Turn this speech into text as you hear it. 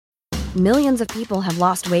Millions of people have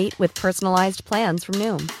lost weight with personalized plans from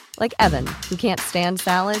Noom. Like Evan, who can't stand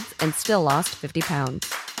salads and still lost 50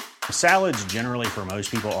 pounds. Salads generally for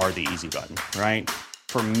most people are the easy button, right?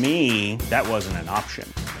 For me, that wasn't an option.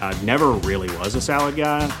 I never really was a salad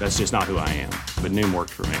guy. That's just not who I am. But Noom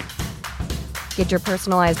worked for me. Get your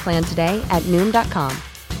personalized plan today at Noom.com.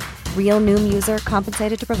 Real Noom user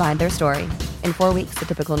compensated to provide their story. In 4 weeks, the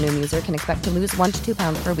typical Noom user can expect to lose 1 to 2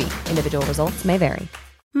 pounds per week. Individual results may vary.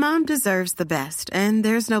 Mom deserves the best, and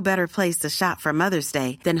there's no better place to shop for Mother's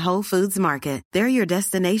Day than Whole Foods Market. They're your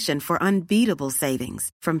destination for unbeatable savings,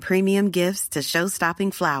 from premium gifts to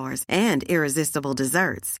show-stopping flowers and irresistible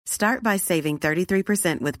desserts. Start by saving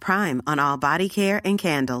 33% with Prime on all body care and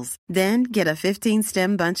candles. Then get a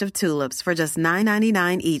 15-stem bunch of tulips for just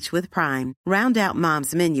 $9.99 each with Prime. Round out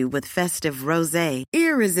Mom's menu with festive rosé,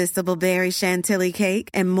 irresistible berry chantilly cake,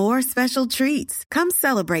 and more special treats. Come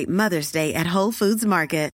celebrate Mother's Day at Whole Foods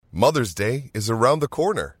Market. Mother's Day is around the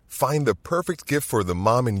corner. Find the perfect gift for the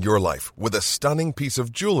mom in your life with a stunning piece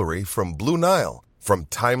of jewelry from Blue Nile. From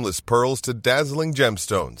timeless pearls to dazzling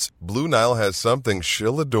gemstones, Blue Nile has something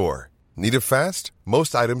she'll adore. Need it fast?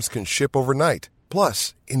 Most items can ship overnight.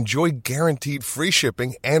 Plus, enjoy guaranteed free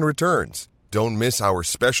shipping and returns. Don't miss our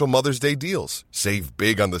special Mother's Day deals. Save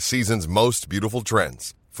big on the season's most beautiful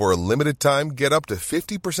trends. For a limited time, get up to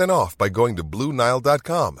 50% off by going to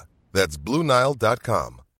BlueNile.com. That's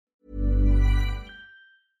BlueNile.com.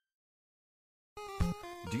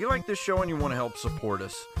 Do you like this show and you want to help support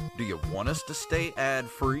us? Do you want us to stay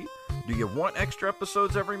ad-free? Do you want extra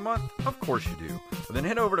episodes every month? Of course you do. Well, then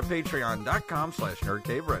head over to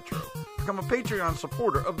patreon.com/nerdcaveretro. Become a Patreon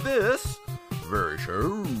supporter of this very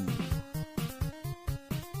show.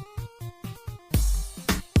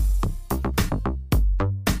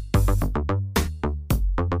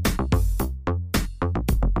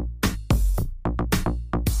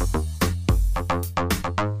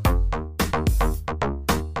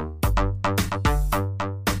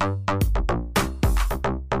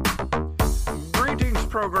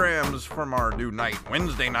 Programs from our new night,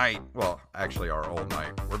 Wednesday night. Well, actually our old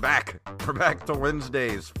night. We're back to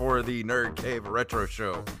Wednesdays for the Nerd Cave Retro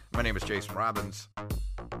Show. My name is Jason Robbins.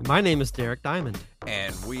 My name is Derek Diamond.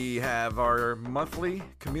 And we have our monthly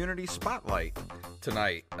community spotlight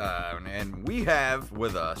tonight. And we have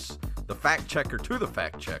with us the fact checker to the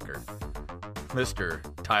fact checker, Mr.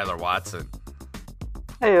 Tyler Watson.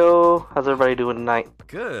 Heyo, how's everybody doing tonight?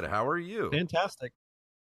 Good, how are you? Fantastic.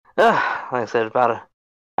 Like I said, about an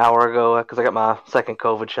hour ago, because I got my second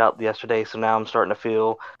COVID shot yesterday, so now I'm starting to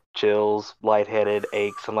feel chills, lightheaded,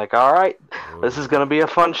 aches. I'm like, all right, this is going to be a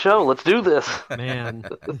fun show. Let's do this. Man.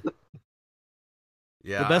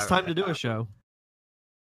 Yeah, the best time to do a show.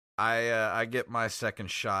 I get my second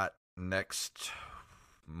shot next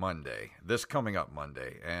Monday, this coming up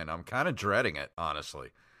Monday, and I'm kind of dreading it, honestly.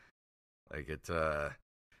 Like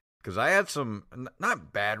because I had some,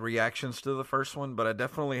 not bad reactions to the first one, but I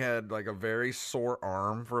definitely had like a very sore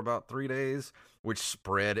arm for about 3 days, which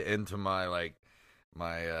spread into my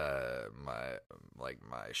my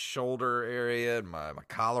shoulder area, and my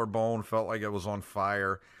collarbone felt like it was on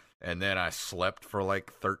fire. And then I slept for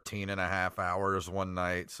like 13 and a half hours one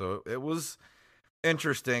night. So it was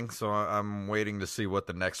interesting. So I'm waiting to see what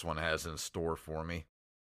the next one has in store for me.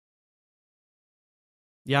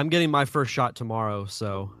 Yeah, I'm getting my first shot tomorrow,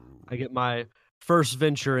 so I get my first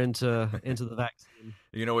venture into the vaccine.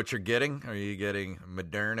 You know what you're getting? Are you getting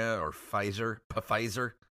Moderna or Pfizer?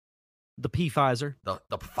 Pfizer? The Pfizer. The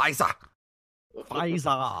Pfizer.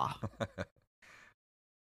 Pfizer.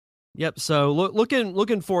 Yep. So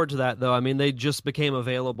looking forward to that, though. I mean, they just became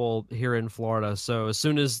available here in Florida, so as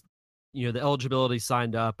soon as the eligibility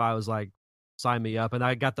signed up, I was like, sign me up, and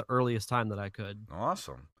I got the earliest time that I could.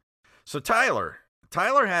 Awesome. So Tyler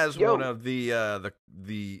has one of the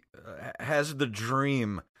has the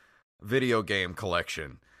dream video game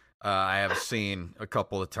collection. I have seen a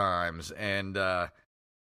couple of times, and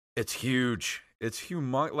it's huge. It's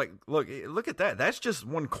humongous. Like, look at that. That's just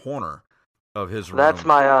one corner of his room. That's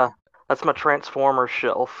my Transformers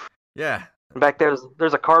shelf. Yeah. In fact,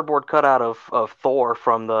 there's a cardboard cutout of Thor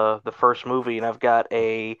from the first movie, and I've got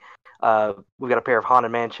we've got a pair of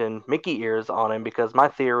Haunted Mansion Mickey ears on him, because my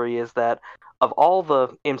theory is that of all the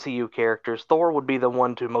MCU characters, Thor would be the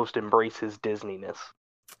one to most embrace his Disneyness.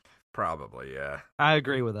 Probably, yeah. I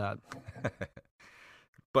agree with that.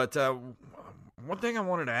 But one thing I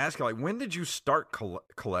wanted to ask you, like, when did you start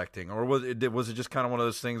collecting, or was it just kind of one of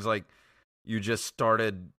those things like you just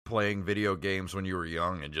started playing video games when you were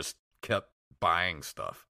young and just kept buying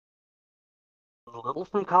stuff? A little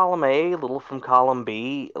from column A, a little from column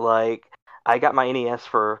B. Like, I got my NES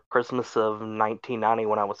for Christmas of 1990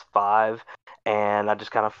 when I was 5, and I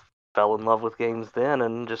just kind of fell in love with games then,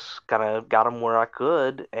 and just kind of got them where I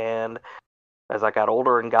could. And as I got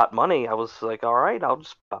older and got money, I was like, all right, I'll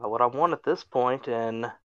just buy what I want at this point.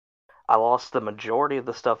 And I lost the majority of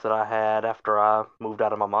the stuff that I had after I moved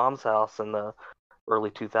out of my mom's house in the early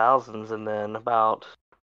 2000s, and then about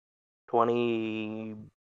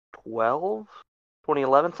 2012,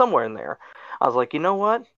 2011, somewhere in there, I was like, you know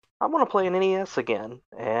what? I want to play an NES again,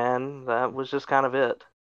 and that was just kind of it.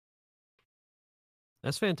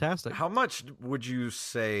 That's fantastic. How much would you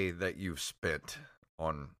say that you've spent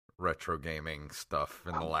on retro gaming stuff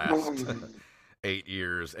in the last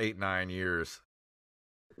 9 years?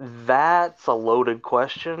 That's a loaded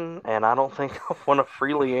question, and I don't think I want to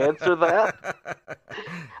freely answer that.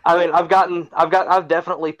 I mean, I've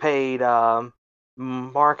definitely paid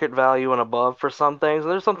market value and above for some things.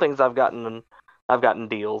 There's some things I've gotten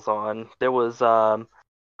deals on. There was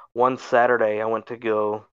one Saturday I went to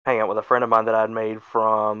go hang out with a friend of mine that I'd made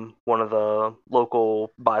from one of the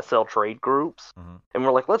local buy-sell trade groups, and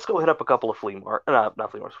we're like, let's go hit up a couple of not flea markets, a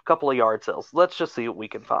couple of yard sales. Let's just see what we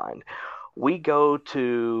can find. We go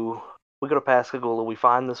to Pascagoula. We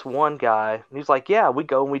find this one guy. And he's like, yeah, we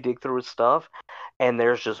go and we dig through his stuff, and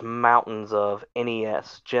there's just mountains of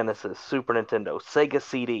NES, Genesis, Super Nintendo, Sega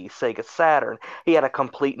CD, Sega Saturn. He had a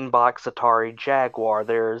complete in box Atari Jaguar.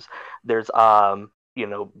 There's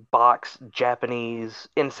box Japanese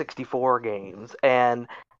N64 games, and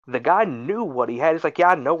the guy knew what he had. He's like,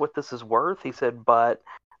 yeah, I know what this is worth. He said, but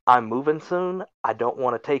I'm moving soon. I don't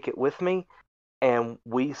want to take it with me. And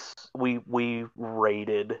we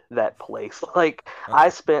raided that place. Like, okay. I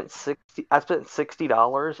spent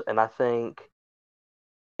 $60, and I think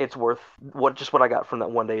it's worth what I got from that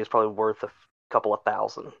one day is probably worth a couple of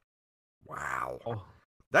 $1,000. Wow,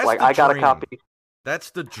 that's like I got a copy. That's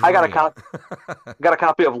the dream. I got a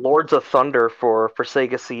copy of Lords of Thunder for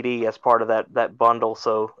Sega CD as part of that bundle.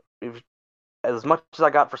 So as much as I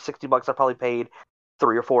got for $60, I probably paid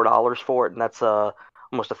 $3 or $4 for it, and that's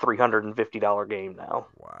almost a $350 game now.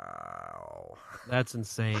 Wow. That's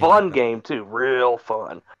insane. Fun game, too. Real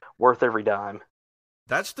fun. Worth every dime.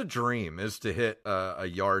 That's the dream, is to hit a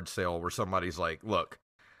yard sale where somebody's like, look,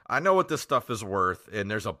 I know what this stuff is worth,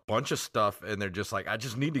 and there's a bunch of stuff, and they're just like, I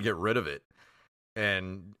just need to get rid of it.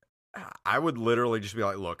 And I would literally just be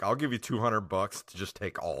like, look, I'll give you $200 to just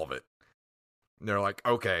take all of it. And they're like,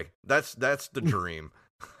 okay, that's the dream.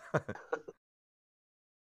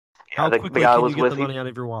 How quickly can you get the money out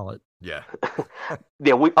of your wallet? Yeah.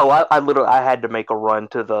 Yeah, I had to make a run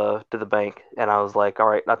to the bank, and I was like, all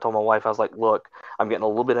right, I told my wife, I was like, look, I'm getting a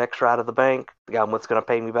little bit extra out of the bank. The guy was going to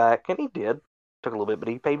pay me back, and he did. Took a little bit, but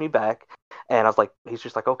he paid me back. And I was like, he's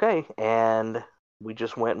just like, okay. And we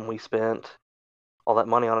just went and we spent all that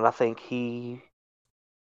money on it. I think he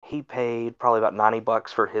paid probably about $90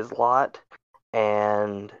 for his lot,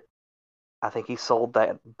 and I think he sold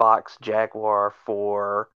that box Jaguar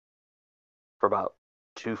for about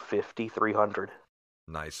 $250, $300.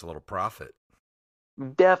 Nice little profit.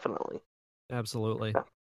 Definitely. Absolutely.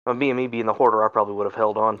 Yeah. Me being the hoarder, I probably would have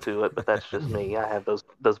held on to it, but that's just me. I have those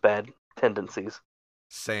bad tendencies.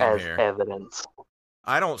 Same as here. Evidence.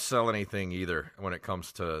 I don't sell anything either when it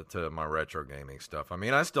comes to my retro gaming stuff. I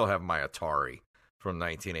mean, I still have my Atari from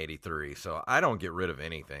 1983, so I don't get rid of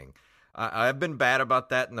anything. I've been bad about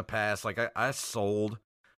that in the past. Like, I sold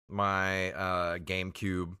my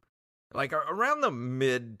GameCube. Like, around the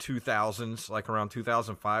mid-2000s, like around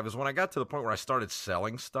 2005, is when I got to the point where I started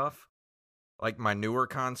selling stuff. Like, my newer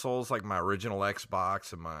consoles, like my original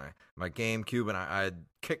Xbox and my GameCube, and I'd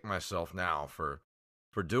kick myself now for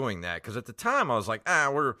doing that. Because at the time, I was like,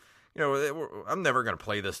 I'm never going to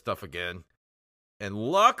play this stuff again. And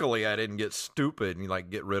luckily, I didn't get stupid and, like,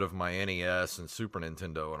 get rid of my NES and Super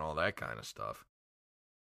Nintendo and all that kind of stuff.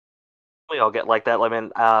 We all get like that. I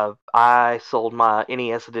mean, I sold my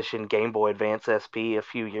NES edition Game Boy Advance SP a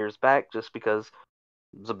few years back just because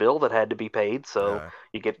it was a bill that had to be paid. So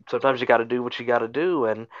sometimes you got to do what you got to do,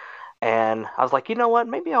 and I was like, you know what?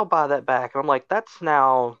 Maybe I'll buy that back. And I'm like, that's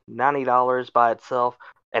now $90 by itself,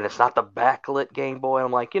 and it's not the backlit Game Boy.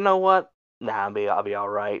 I'm like, you know what? Nah, I'll be all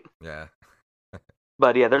right. Yeah.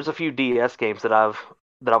 But yeah, there's a few DS games that I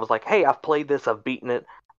was like, hey, I've played this, I've beaten it.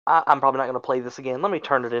 I'm probably not going to play this again. Let me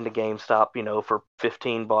turn it into GameStop, for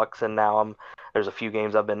 $15, and now there's a few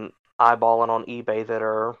games I've been eyeballing on eBay that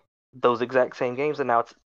are those exact same games, and now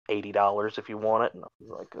it's $80 if you want it. And I was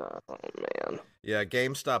like, oh man. Yeah,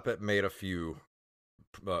 GameStop had made a few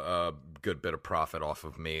good bit of profit off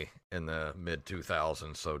of me in the mid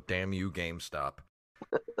 2000s. So damn you, GameStop.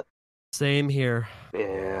 Same here.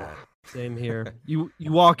 Yeah. Same here. You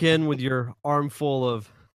walk in with your armful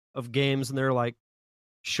of games, and they're like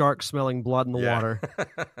sharks smelling blood in the water.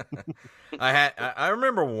 I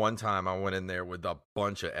remember one time I went in there with a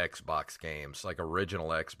bunch of Xbox games, like original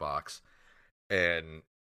Xbox, and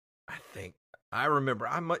I remember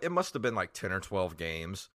it must have been like 10 or 12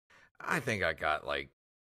 games. I think I got like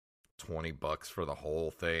 $20 for the whole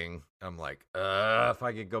thing. I'm like, if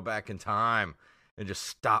I could go back in time and just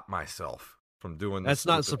stop myself from doing this. That's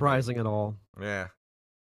not surprising at all. Yeah.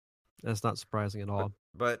 That's not surprising at all.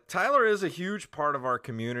 But Tyler is a huge part of our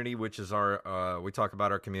community, which is we talk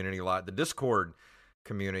about our community a lot, the Discord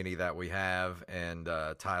community that we have, and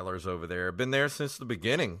Tyler's over there. Been there since the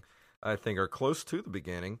beginning, I think, or close to the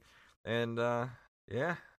beginning. And,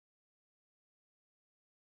 yeah.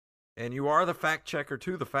 And you are the fact checker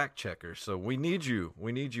to the fact checker, so we need you.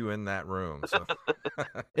 We need you in that room. So.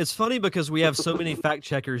 It's funny because we have so many fact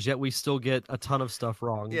checkers, yet we still get a ton of stuff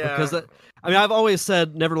wrong. Yeah. Because I've always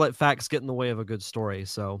said never let facts get in the way of a good story.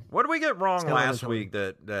 So what did we get wrong last week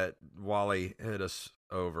that Wally hit us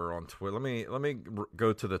over on Twitter? Let me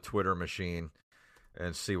go to the Twitter machine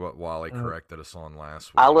and see what Wally corrected us on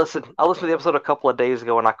last week. I listened to the episode a couple of days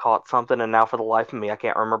ago and I caught something, and now for the life of me, I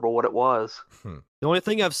can't remember what it was. The only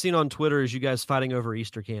thing I've seen on Twitter is you guys fighting over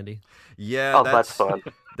Easter candy. Yeah, that's fun.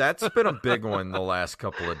 That's been a big one the last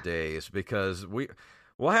couple of days because we'll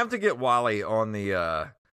have to get Wally on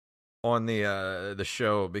the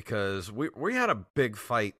show because we had a big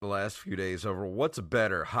fight the last few days over what's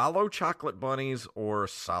better, hollow chocolate bunnies or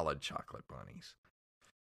solid chocolate bunnies.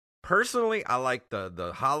 Personally, I like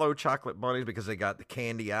the hollow chocolate bunnies because they got the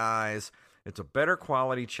candy eyes. It's a better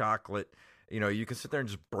quality chocolate. You know, you can sit there and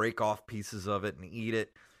just break off pieces of it and eat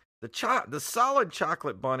it. The solid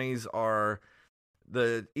chocolate bunnies are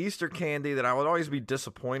the Easter candy that I would always be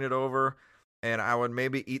disappointed over, and I would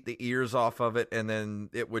maybe eat the ears off of it, and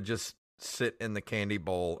then it would just sit in the candy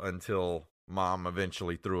bowl until Mom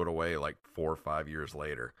eventually threw it away like 4 or 5 years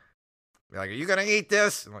later. Like, are you going to eat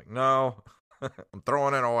this? I'm like, no. I'm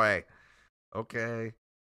throwing it away. Okay.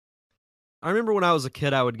 I remember when I was a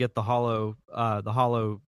kid, I would get the hollow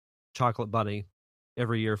chocolate bunny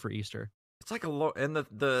every year for Easter. It's like and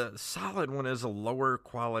the solid one is a lower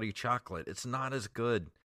quality chocolate. It's not as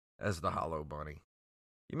good as the hollow bunny.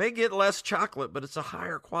 You may get less chocolate, but it's a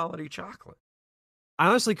higher quality chocolate. I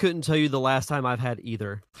honestly couldn't tell you the last time I've had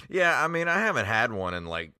either. Yeah, I mean, I haven't had one in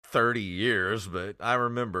like 30 years, but I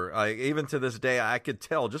remember, even to this day, I could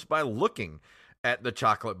tell just by looking at the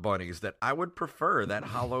chocolate bunnies that I would prefer that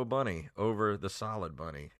hollow bunny over the solid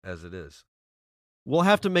bunny as it is. We'll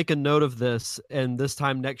have to make a note of this, and this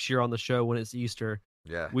time next year on the show when it's Easter,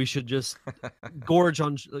 we should just gorge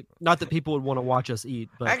on, not that people would want to watch us eat,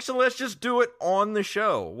 but actually, let's just do it on the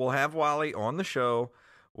show. We'll have Wally on the show.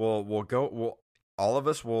 All of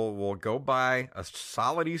us will go buy a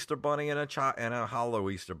solid Easter bunny and a hollow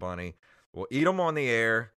Easter bunny. We'll eat them on the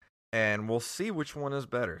air, and we'll see which one is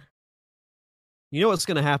better. You know what's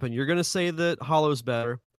going to happen? You're going to say that hollow's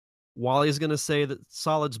better. Wally's going to say that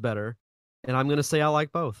solid's better. And I'm going to say I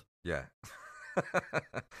like both. Yeah.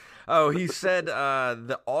 Oh, he said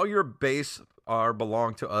the all your base are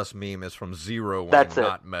belong to us meme is from Zero Wing,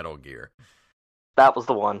 not Metal Gear. That was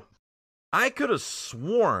the one. I could have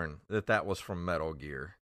sworn that was from Metal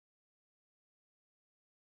Gear.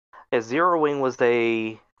 Yeah, Zero Wing was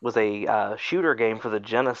a shooter game for the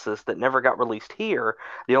Genesis that never got released here.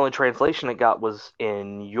 The only translation it got was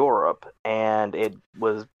in Europe, and it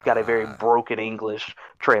got a very broken English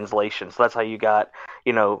translation. So that's how you got,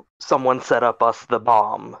 someone set up us the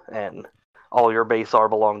bomb, and all your base are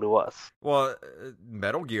belong to us. Well,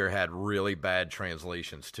 Metal Gear had really bad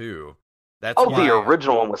translations too. The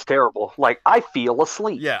original one was terrible. Like, I feel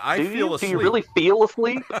asleep. Yeah, I feel asleep. Do you really feel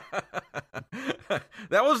asleep?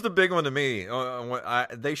 That was the big one to me.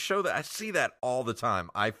 They show that. I see that all the time.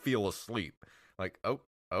 I feel asleep. Like, oh,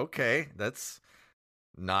 okay, that's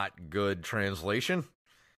not good translation.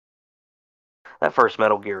 That first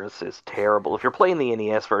Metal Gear is terrible. If you're playing the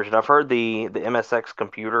NES version, I've heard the MSX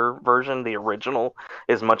computer version, the original,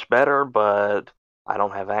 is much better, but I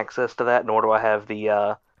don't have access to that, nor do I have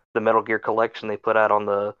the Metal Gear collection they put out on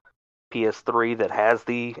the PS3 that has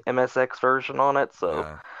the MSX version on it,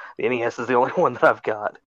 so the NES is the only one that I've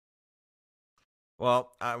got.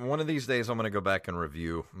 Well, one of these days I'm going to go back and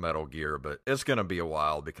review Metal Gear, but it's going to be a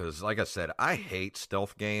while because, like I said, I hate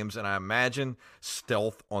stealth games, and I imagine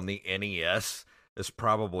stealth on the NES is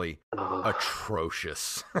probably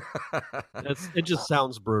atrocious. It just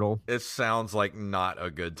sounds brutal. It sounds like not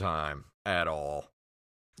a good time at all.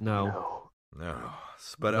 No.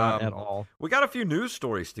 But not at all. We got a few news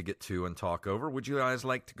stories to get to and talk over. Would you guys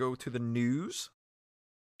like to go to the news?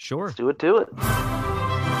 Sure. Let's do it to it.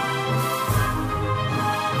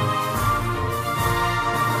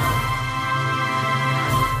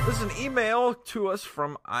 This is an email to us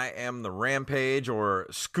from I Am the Rampage, or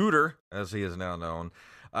Scooter, as he is now known.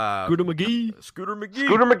 Scooter McGee. Scooter McGee.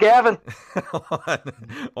 Scooter McGavin.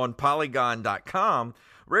 on Polygon.com.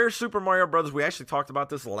 Rare Super Mario Brothers. We actually talked about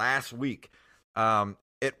this last week. That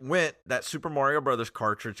Super Mario Brothers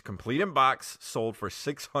cartridge, complete in box, sold for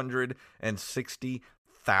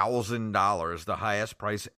 $660,000, the highest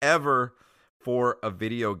price ever for a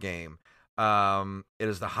video game. It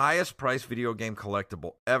is the highest priced video game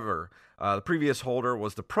collectible ever. The previous holder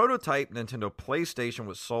was the prototype Nintendo PlayStation,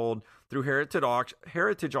 was sold through Heritage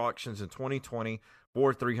Auctions in 2020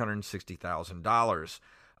 for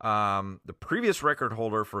 $360,000. The previous record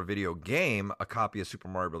holder for a video game, a copy of Super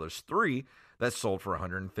Mario Bros. 3, that sold for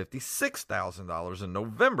 $156,000 in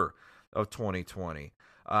November of 2020.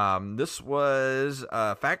 This was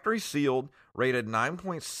factory sealed, rated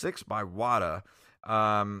 9.6 by WATA,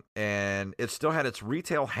 and it still had its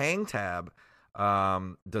retail hang tab,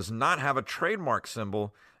 does not have a trademark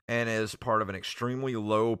symbol, and is part of an extremely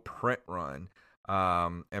low print run.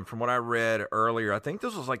 And from what I read earlier, I think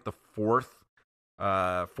this was like the fourth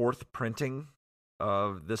printing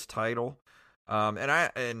of this title.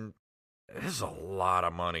 And this is a lot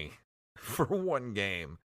of money for one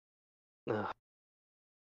game.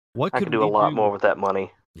 What I could do a lot more with that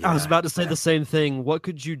money. Yeah. I was about to say the same thing. What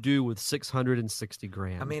could you do with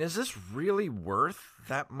 $660,000? I mean, is this really worth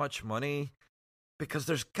that much money? Because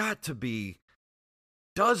there's got to be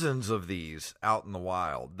dozens of these out in the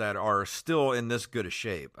wild that are still in this good a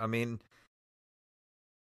shape. I think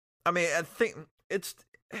it's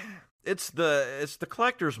the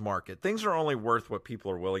collector's market. Things are only worth what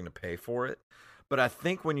people are willing to pay for it. But I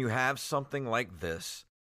think when you have something like this,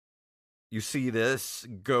 you see this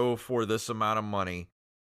go for this amount of money,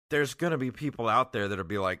 there's going to be people out there that'll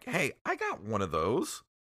be like, hey, I got one of those,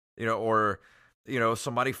 or,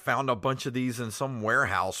 somebody found a bunch of these in some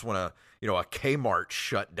warehouse when a Kmart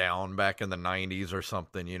shut down back in the 90s or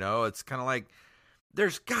something, it's kind of like,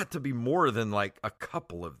 there's got to be more than like a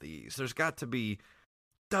couple of these. There's got to be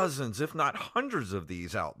dozens, if not hundreds of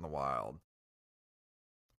these out in the wild.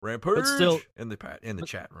 Rampage but still, in the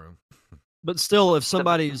chat room. But still, if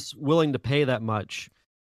somebody's willing to pay that much,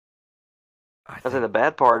 I think the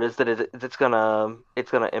bad part is that it's gonna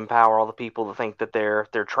empower all the people to think that their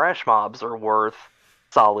trash mobs are worth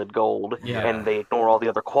solid gold, and they ignore all the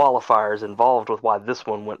other qualifiers involved with why this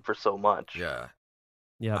one went for so much. Yeah.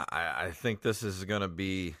 I think this is gonna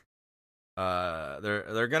be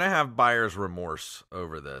they're gonna have buyer's remorse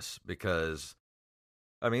over this, because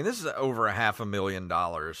this is over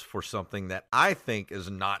 $500,000 for something that I think is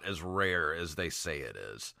not as rare as they say it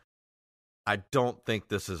is. I don't think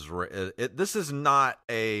this is this is not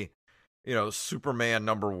a Superman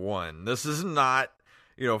 #1. This is not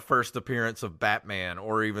first appearance of Batman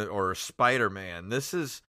or Spider-Man. This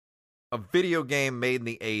is a video game made in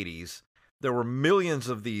the 80s. There were millions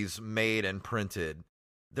of these made and printed.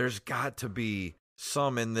 There's got to be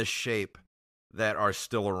some in this shape that are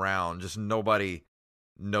still around. Just nobody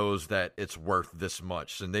knows that it's worth this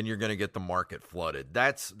much. And then you're going to get the market flooded.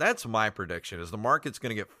 That's my prediction, is the market's going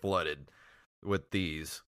to get flooded with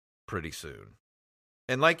these pretty soon.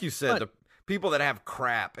 And like you said, the people that have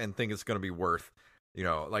crap and think it's going to be worth,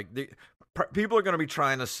 people are going to be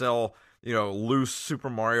trying to sell, loose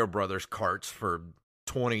Super Mario Brothers carts for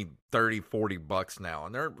 $20, $30, $40 now,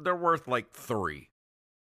 and they're worth like $3.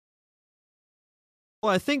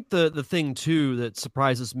 Well, I think the thing too that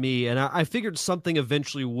surprises me, and I figured something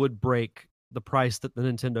eventually would break the price that the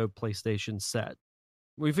Nintendo PlayStation set.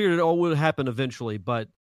 We figured it all would happen eventually, but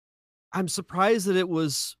I'm surprised that it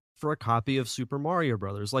was for a copy of Super Mario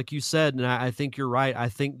Brothers. Like you said, and I think you're right. I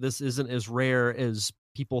think this isn't as rare as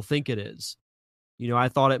people think it is. I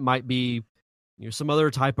thought it might be some other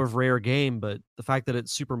type of rare game, but the fact that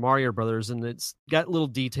it's Super Mario Brothers and it's got little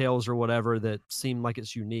details or whatever that seem like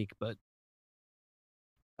it's unique. But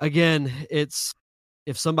again, if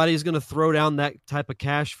somebody's going to throw down that type of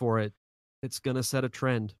cash for it, it's going to set a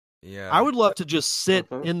trend. Yeah. I would love to just sit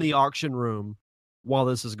in the auction room while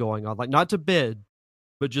this is going on, like not to bid,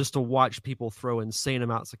 but just to watch people throw insane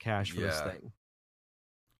amounts of cash for this thing.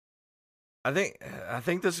 I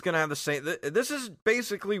think this is going to have the same. This is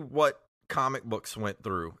basically what comic books went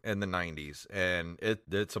through in the 90s, and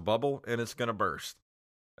it's a bubble and it's going to burst.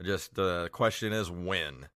 Just the question is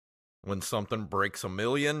when something breaks 1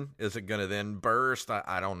 million, is it going to then burst?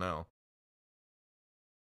 I don't know.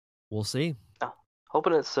 We'll see.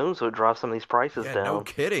 Hoping it's soon so it drops some of these prices down. No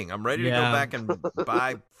kidding. I'm ready to go back and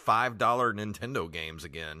buy $5 Nintendo games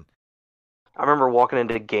again. I remember walking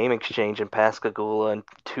into Game Exchange in Pascagoula in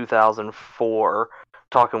 2004,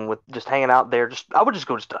 talking with, just hanging out there. I would just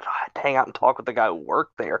go hang out and talk with the guy who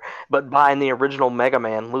worked there, but buying the original Mega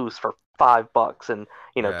Man loose for $5. And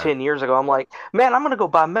Yeah. 10 years ago, I'm like, man, I'm gonna go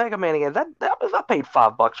buy Mega Man again. I paid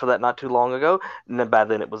 $5 for that not too long ago, and then by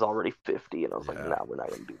then it was already 50, and I was like, Yeah. no, we're not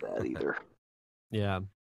gonna do that either. Yeah.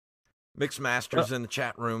 Mixed Masters in the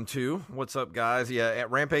chat room too. What's up, guys? Yeah,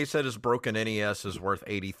 Rampage said his broken NES is worth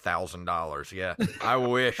 $80,000. Yeah, I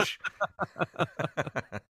wish.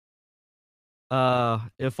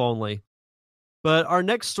 If only. But our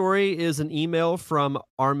next story is an email from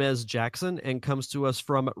Armez Jackson and comes to us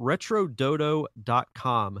from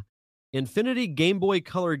retrododo.com. Infinity Game Boy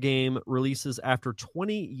Color game releases after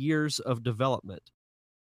 20 years of development.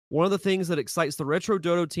 One of the things that excites the Retro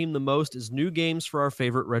Dodo team the most is new games for our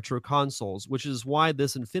favorite retro consoles, which is why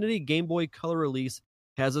this Infinity Game Boy Color release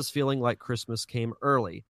has us feeling like Christmas came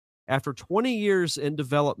early. After 20 years in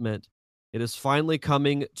development, it is finally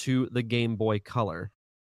coming to the Game Boy Color.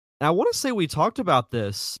 Now, I want to say we talked about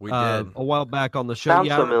this We did. a while back on the show. Sounds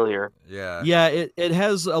familiar. Yeah. Yeah, it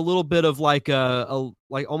has a little bit of like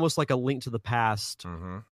like almost like a Link to the Past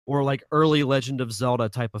Mm-hmm. or like early Legend of Zelda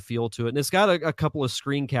type of feel to it. And it's got a couple of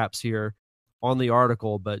screen caps here on the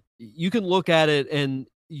article, but you can look at it and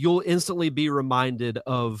you'll instantly be reminded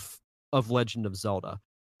of Legend of Zelda.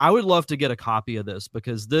 I would love to get a copy of this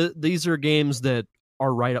because these are games that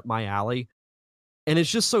are right up my alley. And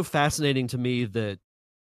it's just so fascinating to me that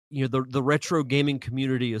the retro gaming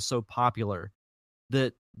community is so popular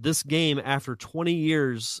that this game, after 20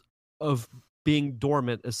 years of being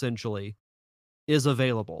dormant, essentially, is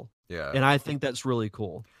available. Yeah. And I think that's really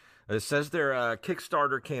cool. It says their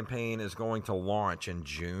Kickstarter campaign is going to launch in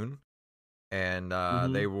June, and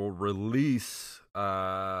they will release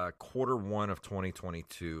Q1 of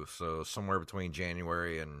 2022. So somewhere between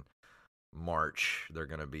January and March, they're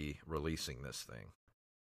going to be releasing this thing.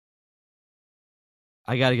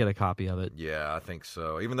 I got to get a copy of it. Yeah, I think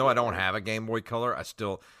so. Even though I don't have a Game Boy Color, I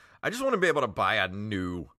just want to be able to buy a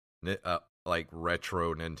new like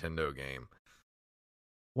retro Nintendo game.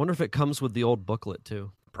 Wonder if it comes with the old booklet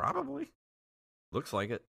too. Probably. Looks like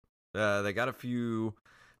it. They got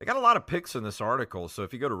a lot of pics in this article. So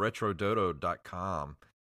if you go to retrododo.com,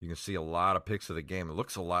 you can see a lot of pics of the game. It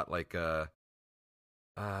looks a lot like a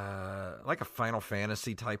Final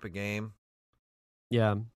Fantasy type of game.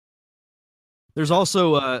 Yeah. There's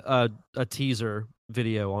also a teaser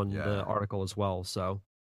video on the article as well. So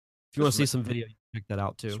if you want to see some video, you can check that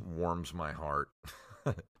out too. Just warms my heart.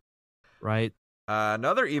 Right.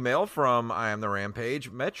 Another email from I Am the Rampage.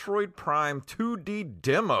 Metroid Prime 2D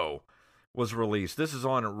demo was released. This is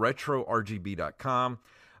on retrorgb.com.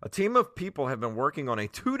 A team of people have been working on a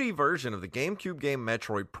 2D version of the GameCube game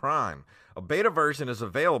Metroid Prime. A beta version is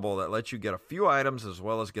available that lets you get a few items as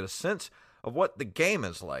well as get a sense of what the game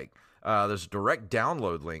is like. There's a direct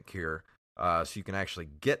download link here, so you can actually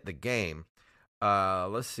get the game.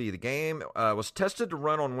 Let's see. The game was tested to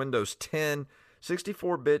run on Windows 10,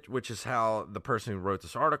 64-bit, which is how the person who wrote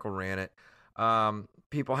this article ran it.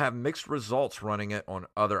 People have mixed results running it on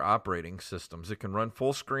other operating systems. It can run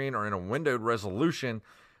full screen or in a windowed resolution.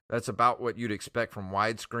 That's about what you'd expect from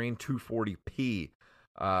widescreen 240p.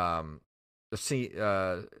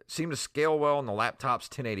 Seem to scale well on the laptop's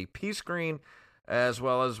 1080p screen, as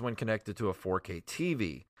well as when connected to a 4K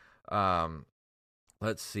TV.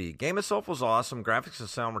 Let's see. Game itself was awesome. Graphics and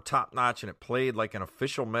sound were top-notch, and it played like an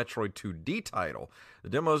official Metroid 2D title. The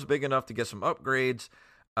demo is big enough to get some upgrades,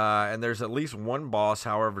 and there's at least one boss,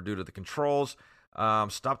 however, due to the controls.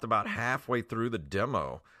 Stopped about halfway through the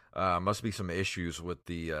demo. Must be some issues with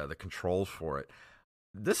the controls for it.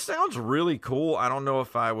 This sounds really cool. I don't know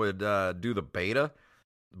if I would do the beta,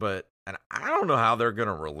 and I don't know how they're going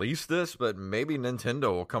to release this, but maybe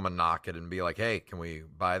Nintendo will come and knock it and be like, hey, can we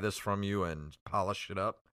buy this from you and polish it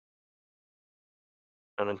up?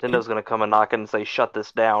 And Nintendo's going to come and knock it and say, shut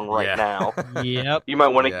this down right now. Yep. You might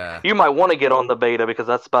want to get on the beta because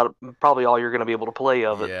that's about probably all you're going to be able to play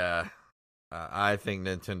of it. Yeah. I think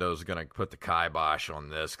Nintendo's going to put the kibosh on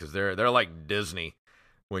this because they're like Disney.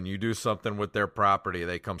 When you do something with their property,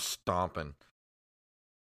 they come stomping.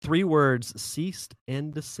 3 words: ceased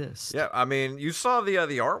and desist. Yeah, I mean, you saw the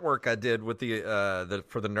artwork I did with the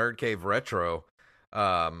for the Nerd Cave Retro,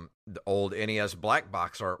 the old NES black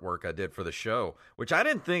box artwork I did for the show, which I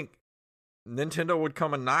didn't think Nintendo would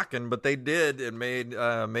come a knocking, but they did. It made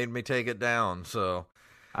me take it down. So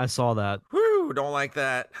I saw that. Whew, don't like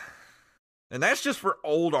that. And that's just for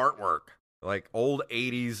old artwork, like old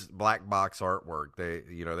 '80s black box artwork.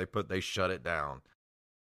 They shut it down.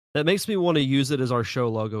 That makes me want to use it as our show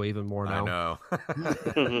logo even more now. I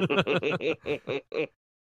know.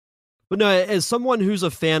 But no, as someone who's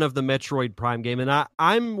a fan of the Metroid Prime game, and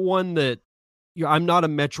I'm one that, I'm not a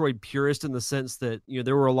Metroid purist in the sense that,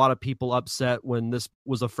 there were a lot of people upset when this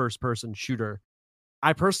was a first-person shooter.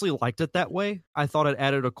 I personally liked it that way. I thought it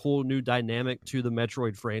added a cool new dynamic to the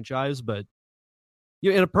Metroid franchise, but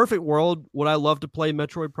in a perfect world, would I love to play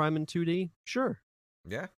Metroid Prime in 2D? Sure.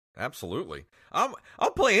 Yeah, absolutely. I'll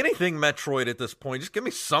play anything Metroid at this point. Just give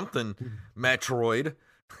me something Metroid.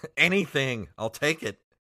 Anything. I'll take it.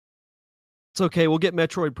 It's okay. We'll get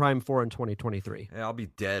Metroid Prime 4 in 2023. Yeah, I'll be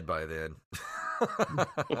dead by then.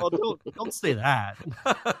 Well, don't say that.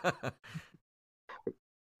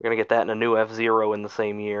 We're gonna get that in a new F-Zero in the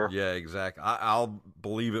same year. Yeah, exactly. I'll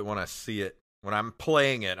believe it when I see it. When I'm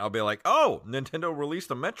playing it, I'll be like, oh, Nintendo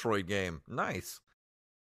released a Metroid game. Nice.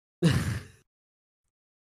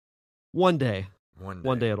 One day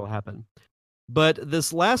it'll happen. But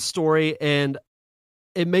this last story, and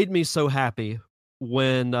it made me so happy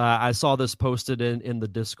when I saw this posted in the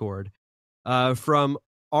Discord, from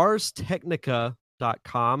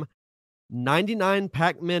ArsTechnica.com, 99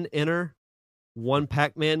 Pac-Man enter, 1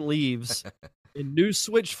 Pac-Man leaves. A new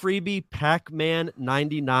Switch freebie, Pac-Man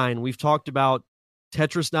 99. We've talked about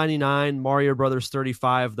Tetris 99, Mario Brothers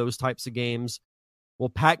 35, those types of games. Well,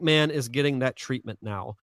 Pac-Man is getting that treatment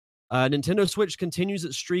now. Nintendo Switch continues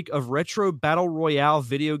its streak of retro battle royale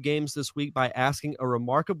video games this week by asking a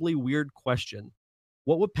remarkably weird question.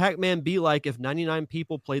 What would Pac-Man be like if 99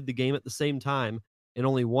 people played the game at the same time and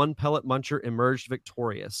only one pellet muncher emerged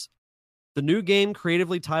victorious? The new game,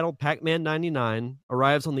 creatively titled Pac-Man 99,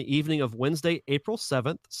 arrives on the evening of Wednesday, April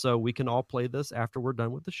 7th, so we can all play this after we're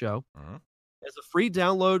done with the show, as a free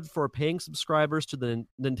download for paying subscribers to the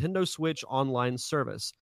Nintendo Switch online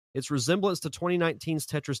service. Its resemblance to 2019's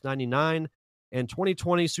Tetris 99 and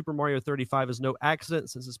 2020 Super Mario 35 is no accident,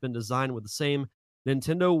 since it's been designed with the same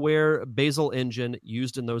NintendoWare Basil engine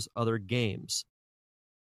used in those other games.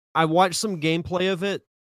 I watched some gameplay of it.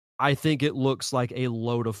 I think it looks like a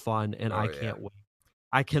load of fun, and I can't wait.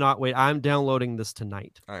 I cannot wait. I'm downloading this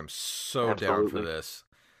tonight. I'm so down for this,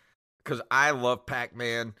 because I love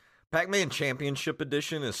Pac-Man. Pac-Man Championship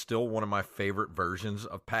Edition is still one of my favorite versions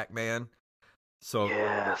of Pac-Man. So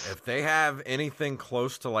if they have anything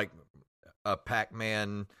close to like a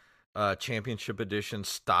Pac-Man Championship Edition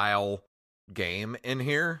style game in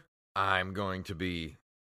here, I'm going to be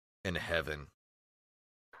in heaven.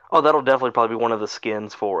 Oh, that'll definitely probably be one of the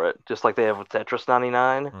skins for it, just like they have with Tetris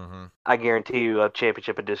 99. Mm-hmm. I guarantee you a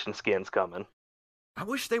Championship Edition skin's coming. I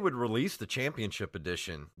wish they would release the Championship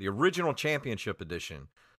Edition, the original Championship Edition,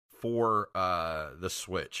 for the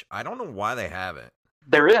Switch. I don't know why they haven't.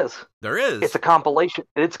 There is. There is. It's a compilation.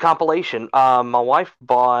 It's a compilation. My wife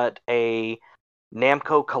bought a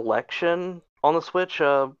Namco collection on the Switch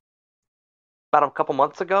about a couple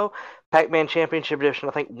months ago. Pac-Man Championship Edition,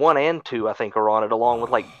 I think 1 and 2, I think, are on it, along with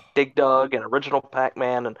like Dig Dug and Original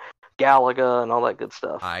Pac-Man and Galaga and all that good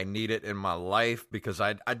stuff. I need it in my life, because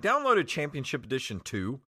I downloaded Championship Edition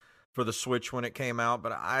 2 for the Switch when it came out,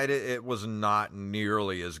 but it was not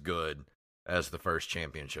nearly as good as the first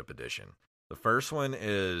Championship Edition. The first one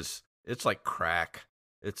it's like crack.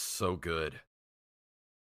 It's so good.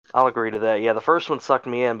 I'll agree to that. Yeah, the first one sucked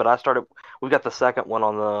me in, but we got the second one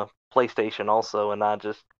on the PlayStation also, and I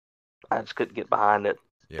just couldn't get behind it.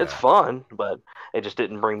 Yeah. It's fun, but it just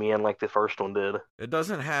didn't bring me in like the first one did. It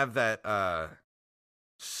doesn't have that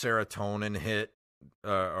serotonin hit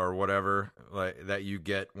or whatever like that you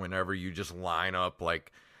get whenever you just line up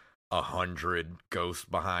like 100 ghosts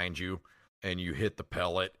behind you and you hit the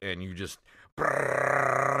pellet and you just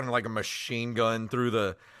like a machine gun through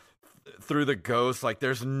the ghosts. Like,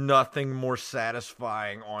 there's nothing more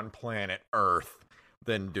satisfying on planet Earth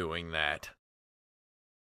than doing that.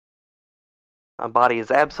 My body is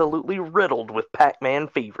absolutely riddled with Pac-Man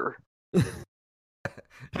fever. Yes.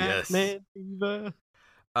 Pac-Man fever.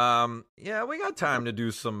 Yeah, we got time to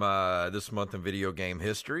do some this month in video game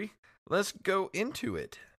history. Let's go into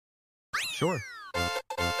it. Sure.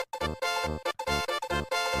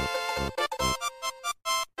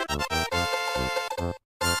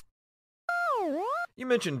 You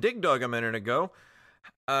mentioned Dig Dug a minute ago.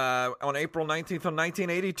 On April 19th of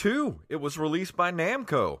 1982, it was released by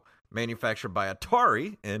Namco, manufactured by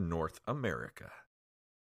Atari in North America.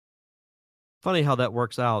 Funny how that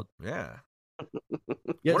works out. Yeah.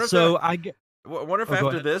 Yeah. So I wonder if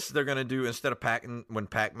after this they're gonna do, instead of when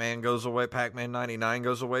Pac-Man goes away, Pac-Man 99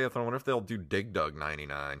 goes away. I wonder if they'll do Dig Dug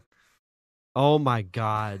 99. Oh my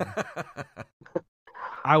god.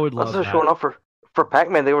 I would love that. Showing up for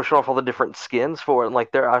Pac-Man, they were showing off all the different skins for it.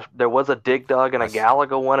 Like there was a Dig Dug and a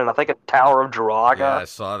Galaga one, and I think a Tower of Draga. Yeah, I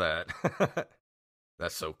saw that.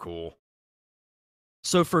 That's so cool.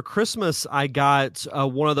 So for Christmas, I got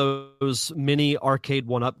one of those mini arcade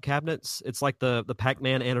one-up cabinets. It's like the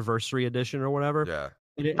Pac-Man Anniversary Edition or whatever. Yeah.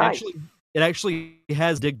 And it Nice. actually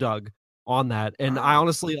has Dig Dug on that, and I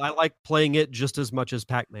like playing it just as much as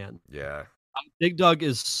Pac-Man. Yeah. Dig Dug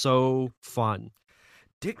is so fun.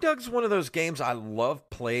 Dig Dug's one of those games I love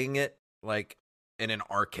playing it like in an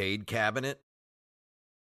arcade cabinet,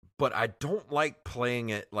 but I don't like playing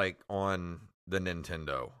it like on the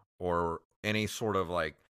Nintendo or any sort of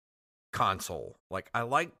like console. Like I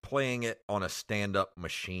like playing it on a stand-up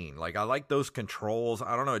machine. Like I like those controls.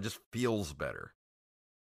 I don't know, it just feels better.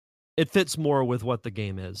 It fits more with what the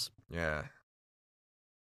game is. Yeah.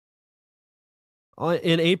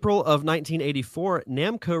 In April of 1984,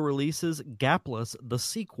 Namco releases Gapless, the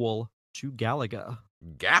sequel to Galaga.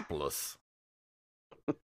 Gapless.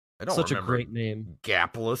 I don't Such a remember great name.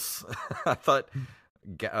 Gapless. I thought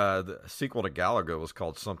the sequel to Galaga was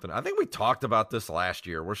called something. I think we talked about this last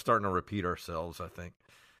year. We're starting to repeat ourselves, I think.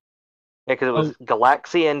 Yeah, because it was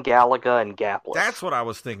Galaxian, Galaga, and Gapless. That's what I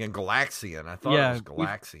was thinking. Galaxian. I thought it was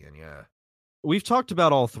Galaxian, yeah. We've talked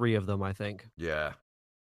about all three of them, I think. Yeah.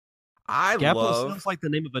 I Gapless love sounds like the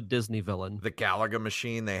name of a Disney villain. the Galaga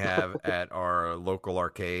machine they have at our local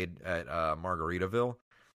arcade at Margaritaville.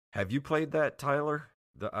 Have you played that, Tyler?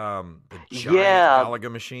 The giant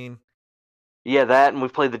Galaga machine? Yeah, that, and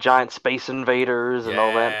we've played the giant Space Invaders and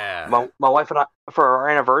all that. My wife and I, for our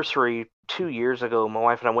anniversary 2 years ago, my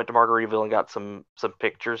wife and I went to Margaritaville and got some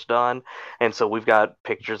pictures done. And so we've got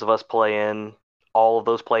pictures of us playing, all of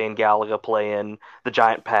those playing Galaga, playing the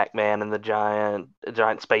giant Pac-Man and the giant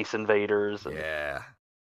Space Invaders. Yeah.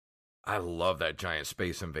 I love that giant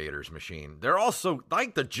Space Invaders machine. They're also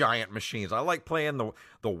like the giant machines. I like playing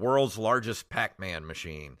the world's largest Pac-Man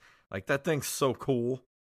machine. Like, that thing's so cool.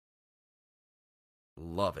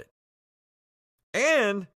 Love it.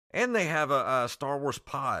 And they have a Star Wars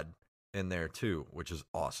pod in there too, which is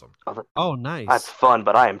awesome. Oh, nice. That's fun,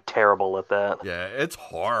 but I am terrible at that. Yeah, it's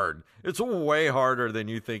hard. It's way harder than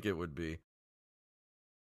you think it would be.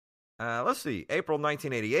 Let's see. April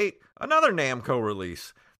 1988, another Namco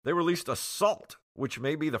release. They released Assault, which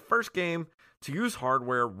may be the first game to use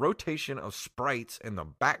hardware rotation of sprites in the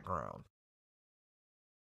background.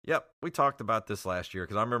 Yep, we talked about this last year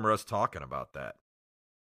because I remember us talking about that.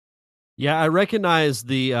 Yeah, I recognize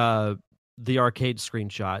the arcade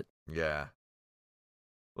screenshot. Yeah.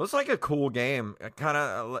 Looks like a cool game.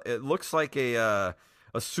 It looks like a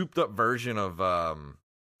souped up version of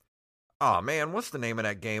oh man, what's the name of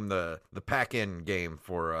that game? The pack-in game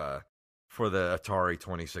for the Atari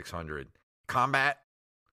 2600. Combat?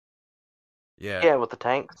 Yeah. Yeah, with the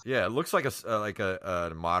tanks. Yeah, it looks like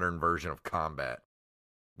a modern version of Combat,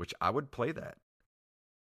 which I would play that.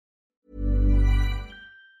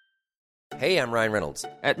 Hey, I'm Ryan Reynolds.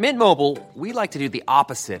 At Mint Mobile, we like to do the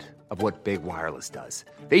opposite of what Big Wireless does.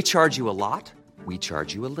 They charge you a lot, we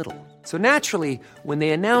charge you a little. So naturally, when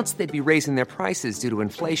they announced they'd be raising their prices due to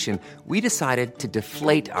inflation, we decided to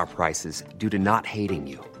deflate our prices due to not hating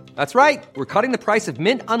you. That's right. We're cutting the price of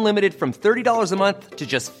Mint Unlimited from $30 a month to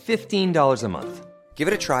just $15 a month. Give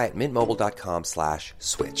it a try at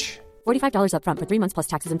mintmobile.com/switch. $45 up front for 3 months plus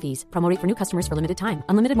taxes and fees. Promo rate for new customers for limited time.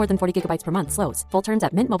 Unlimited more than 40 gigabytes per month slows. Full terms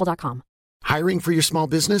at mintmobile.com. Hiring for your small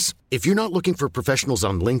business? If you're not looking for professionals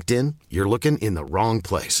on LinkedIn, you're looking in the wrong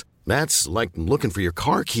place. That's like looking for your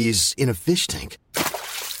car keys in a fish tank.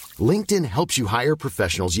 LinkedIn helps you hire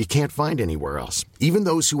professionals you can't find anywhere else, even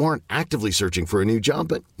those who aren't actively searching for a new job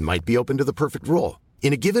but might be open to the perfect role.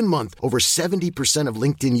 In a given month, over 70% of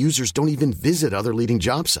LinkedIn users don't even visit other leading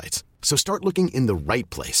job sites. So start looking in the right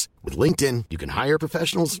place. With LinkedIn, you can hire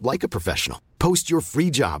professionals like a professional. Post your free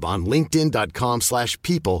job on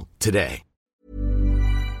linkedin.com/people today.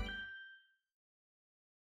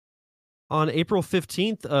 On April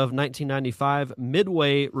 15th of 1995,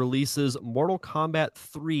 Midway releases Mortal Kombat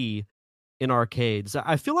 3 in arcades.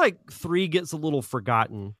 I feel like 3 gets a little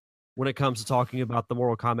forgotten when it comes to talking about the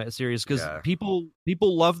Mortal Kombat series because people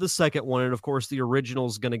love the second one, and of course the original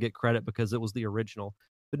is going to get credit because it was the original.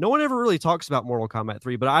 But no one ever really talks about Mortal Kombat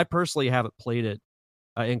 3, but I personally haven't played it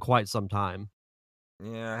in quite some time.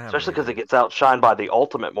 Yeah, especially because it gets outshined by the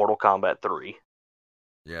ultimate Mortal Kombat 3.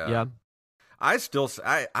 Yeah. I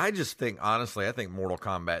just think, honestly, I think Mortal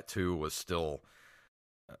Kombat 2 was still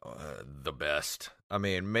the best. I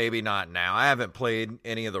mean, maybe not now. I haven't played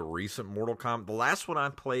any of the recent Mortal Kombat. The last one I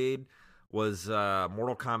played was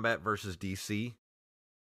Mortal Kombat versus DC,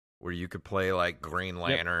 where you could play like Green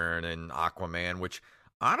Lantern and Aquaman, which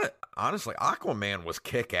Honestly, Aquaman was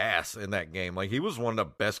kick-ass in that game. Like, he was one of the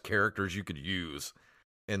best characters you could use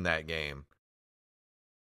in that game.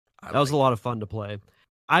 That was a lot of fun to play.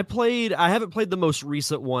 I haven't played the most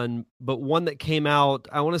recent one, but one that came out,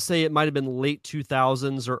 I want to say it might have been late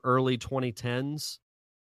 2000s or early 2010s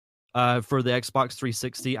for the Xbox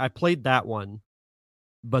 360. I played that one,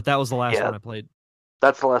 but that was the last one I played.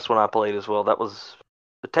 That's the last one I played as well. That was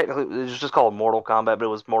technically, it was just called Mortal Kombat, but it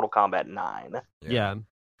was Mortal Kombat 9. Yeah. And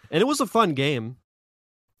it was a fun game.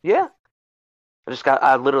 Yeah.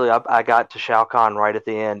 I got to Shao Kahn right at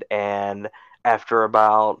the end, and after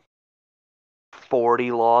about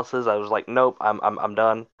 40 losses, I was like, nope, I'm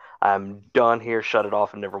done. I'm done here, shut it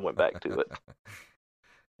off, and never went back to it.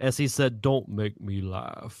 As he said, don't make me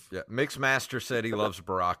laugh. Yeah, Mixmaster said he loves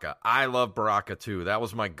Baraka. I love Baraka too. That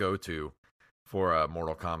was my go-to for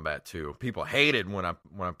Mortal Kombat 2. People hated when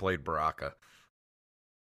I played Baraka.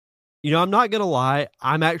 You know, I'm not going to lie.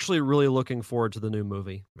 I'm actually really looking forward to the new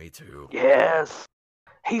movie. Me too. Yes.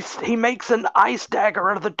 He makes an ice dagger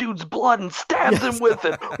out of the dude's blood and stabs him with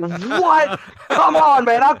it. What? Come on,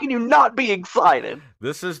 man. How can you not be excited?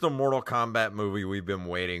 This is the Mortal Kombat movie we've been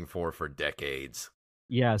waiting for decades.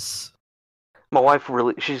 Yes. My wife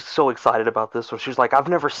she's so excited about this one. She's like, I've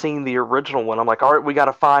never seen the original one. I'm like, all right, we got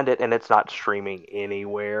to find it, and it's not streaming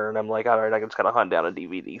anywhere. And I'm like, all right, I just got to hunt down a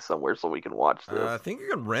DVD somewhere so we can watch this. I think you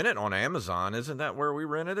can rent it on Amazon. Isn't that where we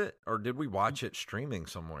rented it? Or did we watch it streaming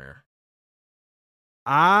somewhere?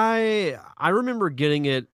 I remember getting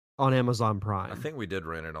it on Amazon Prime. I think we did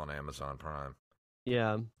rent it on Amazon Prime.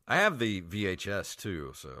 Yeah. I have the VHS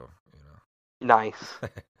too, so, you know. Nice.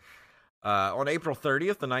 On April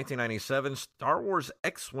 30th of 1997, Star Wars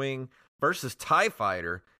X-Wing versus TIE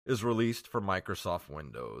Fighter is released for Microsoft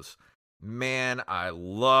Windows. Man, I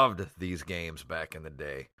loved these games back in the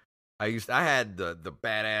day. I had the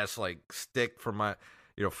badass like stick for my,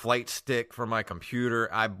 flight stick for my computer.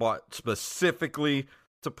 I bought specifically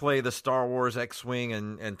to play the Star Wars X-Wing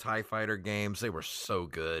and TIE Fighter games. They were so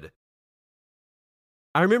good.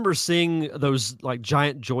 I remember seeing those like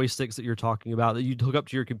giant joysticks that you're talking about that you'd hook up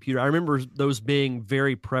to your computer. I remember those being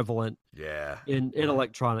very prevalent in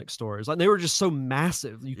electronic stores. Like they were just so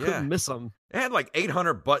massive. You couldn't miss them. It had like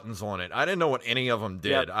 800 buttons on it. I didn't know what any of them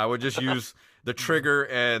did. Yep. I would just use the trigger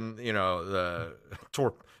and, the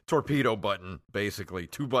torpedo button, basically.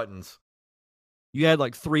 2 buttons. You had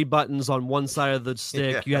like 3 buttons on one side of the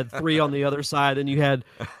stick. You had 3 on the other side, and you had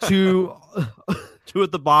 2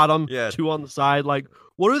 at the bottom, 2 on the side. Like,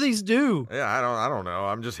 what do these do? Yeah, I don't know.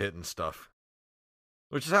 I'm just hitting stuff.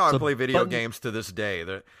 Which is how I play video games to this day.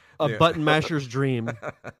 Button masher's dream.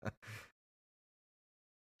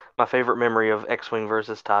 My favorite memory of X-Wing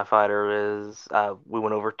versus TIE Fighter is we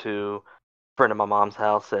went over to a friend of my mom's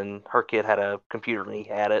house, and her kid had a computer, and he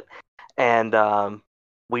had it. And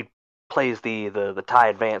we plays the TIE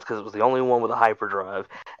Advance because it was the only one with a hyperdrive,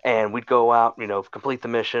 and we'd go out, complete the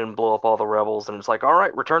mission, blow up all the rebels, and it's like, all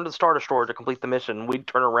right, return to the Star Destroyer to complete the mission. We'd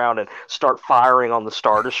turn around and start firing on the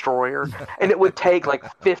Star Destroyer, and it would take like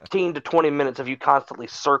 15 to 20 minutes of you constantly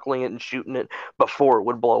circling it and shooting it before it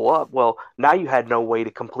would blow up. Well, now you had no way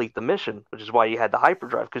to complete the mission, which is why you had the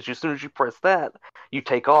hyperdrive, because as soon as you press that, you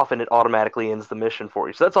take off and it automatically ends the mission for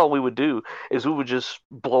you. So that's all we would do, is we would just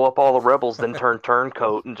blow up all the rebels, then turn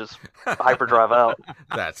turncoat and just hyperdrive out.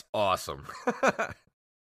 That's awesome.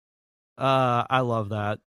 I love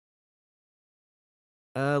that.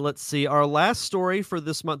 Let's see. Our last story for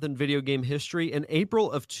this month in video game history. In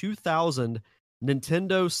April of 2000,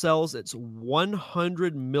 Nintendo sells its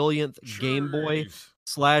 100 millionth Game Boy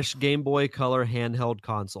 / Game Boy Color handheld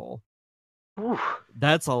console. Oof.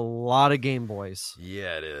 That's a lot of Game Boys.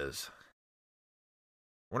 Yeah, it is.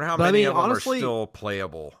 Wonder how many of them honestly, are still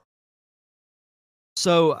playable.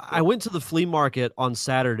 So I went to the flea market on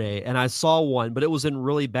Saturday and I saw one, but it was in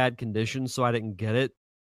really bad condition, so I didn't get it.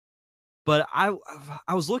 But I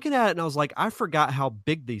was looking at it and I was like, I forgot how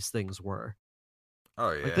big these things were.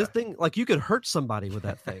 Oh, yeah. Like this thing, like you could hurt somebody with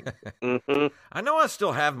that thing. Mm-hmm. I know I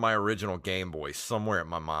still have my original Game Boy somewhere at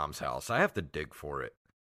my mom's house. I have to dig for it.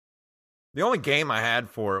 The only game I had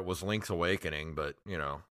for it was Link's Awakening, but,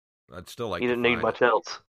 I'd still like to You didn't need much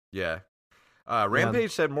else. Yeah.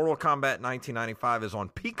 Rampage said Mortal Kombat 1995 is on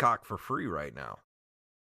Peacock for free right now.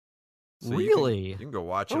 So really? You can go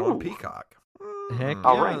watch it on Peacock. Heck yeah.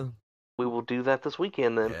 All right. We will do that this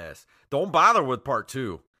weekend then. Yes. Don't bother with part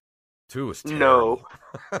 2. 2 is terrible.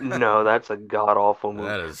 No, that's a god-awful movie.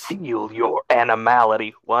 That is... Feel your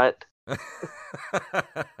animality. What?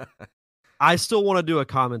 I still want to do a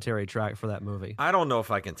commentary track for that movie. I don't know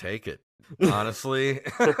if I can take it, honestly.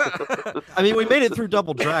 I mean, we made it through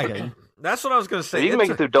Double Dragon. That's what I was going to say. You can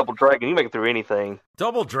make it through Double Dragon. You can make it through anything.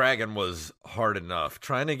 Double Dragon was hard enough.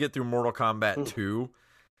 Trying to get through Mortal Kombat 2.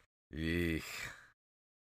 Eek.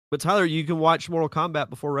 But Tyler, you can watch Mortal Kombat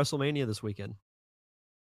before WrestleMania this weekend.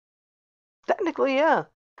 Technically, yeah.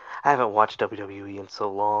 I haven't watched WWE in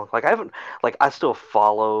so long. I still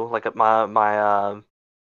follow. My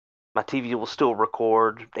TV will still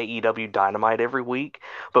record AEW Dynamite every week,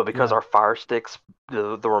 but because our Fire Sticks,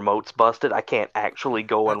 the remote's busted, I can't actually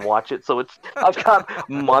go and watch it. So I've got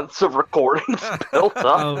months of recordings built up.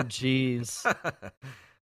 Oh, jeez.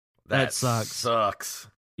 That sucks.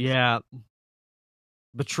 Yeah.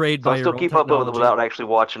 Betrayed So by I your still own keep up with it technology. without actually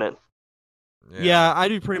watching it. Yeah, I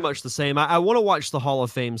do pretty much the same. I want to watch the Hall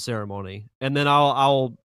of Fame ceremony, and then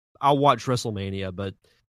I'll watch WrestleMania, but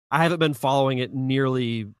I haven't been following it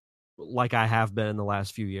nearly like I have been in the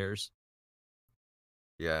last few years.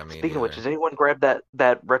 Yeah, I mean, Speaking of which, has anyone grabbed that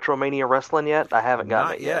Retromania wrestling yet? I haven't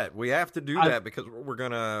gotten it yet. We have to do that because we're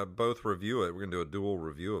gonna both review it. We're gonna do a dual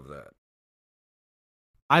review of that.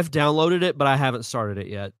 I've downloaded it, but I haven't started it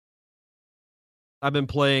yet. I've been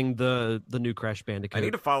playing the new Crash Bandicoot. I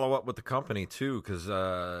need to follow up with the company too, because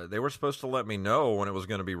they were supposed to let me know when it was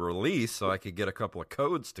going to be released, so I could get a couple of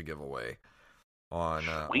codes to give away on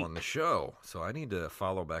the show. So I need to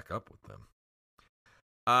follow back up with them.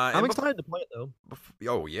 I'm excited to play it though.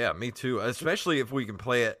 Oh yeah, me too. Especially if we can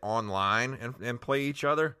play it online and play each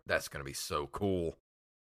other. That's going to be so cool.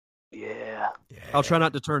 Yeah. I'll try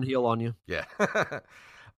not to turn heel on you. Yeah.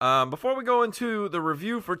 Before we go into the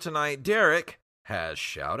review for tonight, Derek has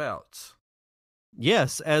shout-outs.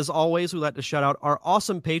 Yes, as always, we like to shout out our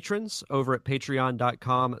awesome patrons over at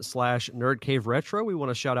patreon.com/nerdcaveretro. We want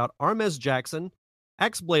to shout out Armez Jackson,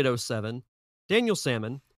 AxeBlade07, Daniel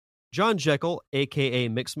Salmon, John Jekyll, a.k.a.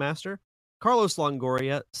 Mixmaster, Carlos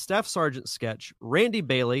Longoria, Staff Sergeant Sketch, Randy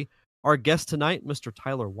Bailey, our guest tonight, Mr.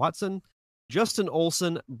 Tyler Watson, Justin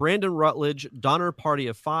Olson, Brandon Rutledge, Donner Party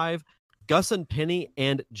of 5, Gus and Penny,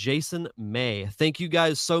 and Jason May. Thank you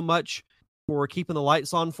guys so much for keeping the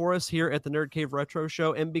lights on for us here at the Nerd Cave Retro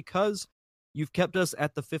Show. And because you've kept us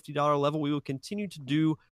at the $50 level, we will continue to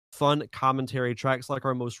do fun commentary tracks like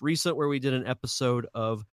our most recent, where we did an episode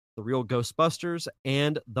of The Real Ghostbusters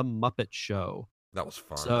and The Muppet Show. That was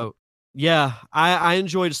fun. So, yeah, I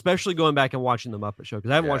enjoyed especially going back and watching The Muppet Show, because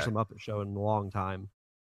I haven't watched The Muppet Show in a long time.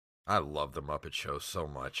 I love The Muppet Show so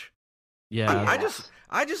much. Yeah.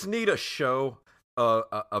 I just need a show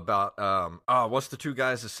about what's the two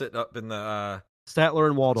guys that sit up in the Statler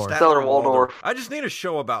and Waldorf. Statler and Waldorf. I just need a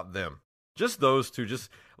show about them. Just those two, just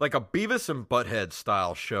like a Beavis and Butthead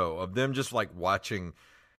style show of them just like watching.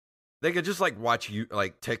 They could just like watch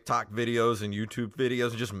like TikTok videos and YouTube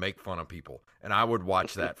videos and just make fun of people. And I would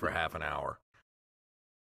watch that for half an hour.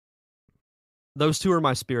 Those two are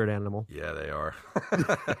my spirit animal. Yeah, they are.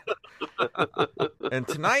 And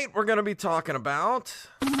tonight we're going to be talking about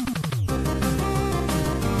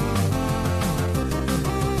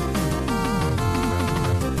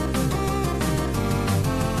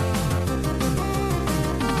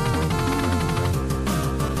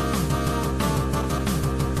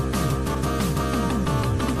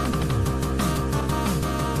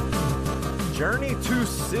Journey to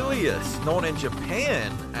Silius, known in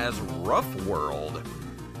Japan as Rough World.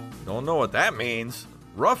 Don't know what that means.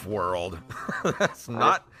 Rough World. That's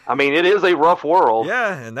not... I mean, it is a rough world.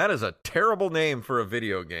 Yeah, and that is a terrible name for a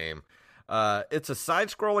video game. It's a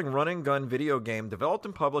side-scrolling run-and-gun video game developed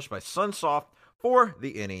and published by Sunsoft for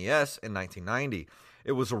the NES in 1990.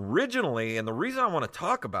 It was originally, and the reason I want to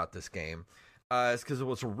talk about this game is because it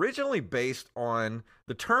was originally based on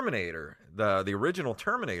the Terminator, the original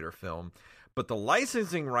Terminator film, but the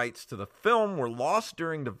licensing rights to the film were lost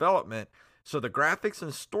during development, so the graphics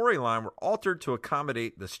and storyline were altered to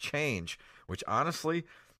accommodate this change, which honestly,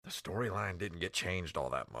 the storyline didn't get changed all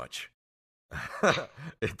that much.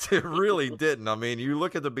 It really didn't. I mean, you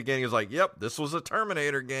look at the beginning, it's like, yep, this was a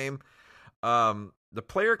Terminator game. The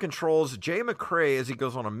player controls Jay McCrae as he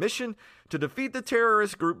goes on a mission to defeat the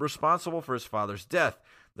terrorist group responsible for his father's death.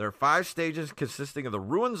 There are 5 stages consisting of the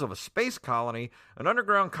ruins of a space colony, an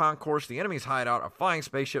underground concourse, the enemy's hideout, a flying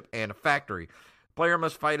spaceship, and a factory. The player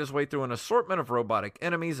must fight his way through an assortment of robotic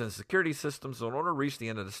enemies and security systems in order to reach the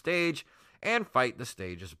end of the stage and fight the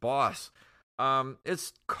stage's boss.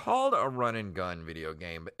 It's called a run-and-gun video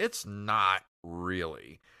game, but it's not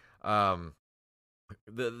really. The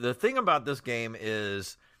thing about this game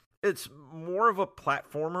is it's more of a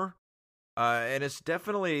platformer. And it's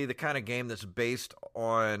definitely the kind of game that's based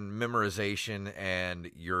on memorization and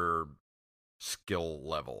your skill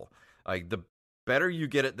level. Like, the better you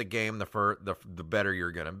get at the game, the better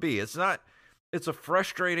you're going to be. It's a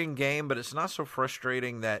frustrating game, but it's not so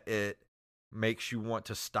frustrating that it makes you want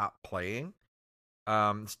to stop playing.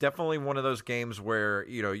 It's definitely one of those games where,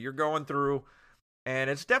 you're going through, and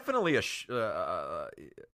it's definitely a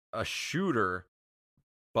shooter,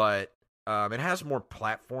 but it has more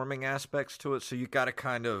platforming aspects to it, so you got to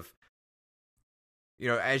kind of,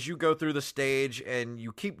 as you go through the stage and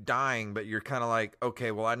you keep dying, but you're kind of like,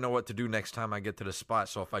 okay, well, I know what to do next time I get to the spot,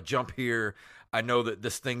 so if I jump here, I know that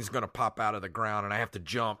this thing's going to pop out of the ground, and I have to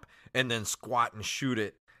jump and then squat and shoot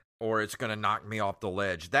it, or it's going to knock me off the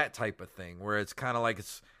ledge, that type of thing, where it's kind of like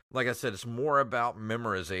I said, it's more about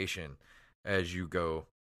memorization as you go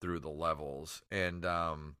through the levels. And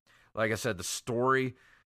like I said, the story,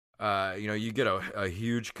 you get a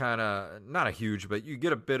huge kind of, not a huge, but you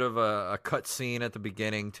get a bit of a cut scene at the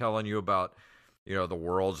beginning telling you about, the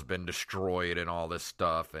world's been destroyed and all this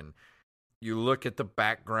stuff. And you look at the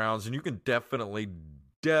backgrounds and you can definitely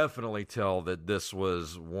tell that this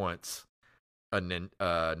was once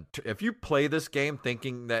if you play this game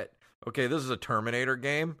thinking that, okay, this is a Terminator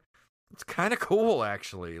game, it's kind of cool,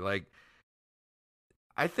 actually. Like,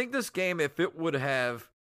 I think this game, if it would have,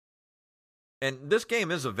 and this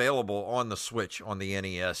game is available on the Switch, on the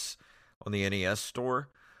NES store.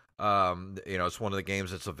 It's one of the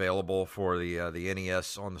games that's available for the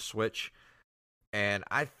NES on the Switch. And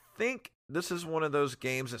I think this is one of those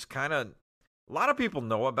games that's kind of, a lot of people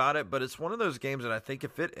know about it, but it's one of those games that I think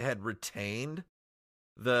if it had retained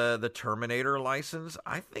the Terminator license,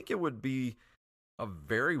 I think it would be a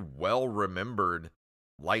very well-remembered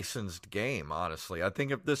licensed game, honestly. I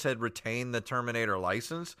think if this had retained the Terminator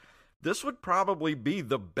license, this would probably be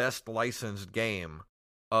the best licensed game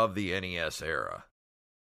of the NES era.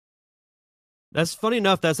 That's funny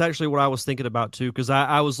enough. That's actually what I was thinking about too, because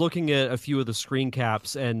I was looking at a few of the screen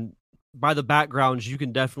caps, and by the backgrounds, you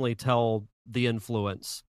can definitely tell the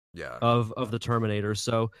influence of the Terminator.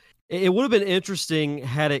 So it would have been interesting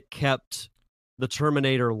had it kept the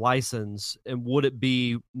Terminator license, and would it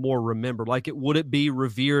be more remembered? Like, would it be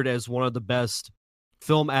revered as one of the best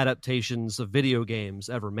film adaptations of video games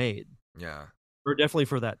ever made? Yeah. Or definitely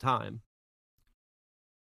for that time.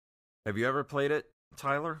 Have you ever played it,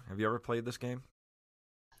 Tyler? Have you ever played this game?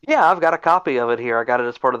 Yeah, I've got a copy of it here. I got it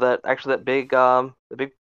as part of that big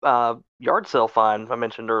yard sale find I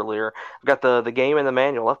mentioned earlier. I've got the game and the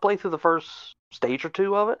manual. I've played through the first stage or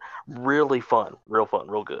two of it. Really fun, real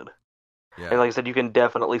good. Yeah. And like I said, you can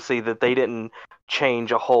definitely see that they didn't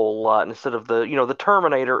change a whole lot. Instead of the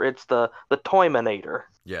Terminator, it's the Toyminator.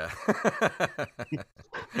 Yeah.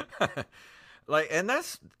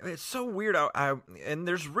 It's so weird. And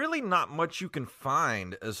there's really not much you can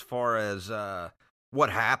find as far as what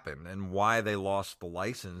happened and why they lost the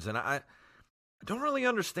license. And I don't really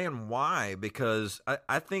understand why, because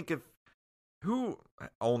I think who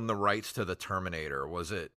owned the rights to the Terminator?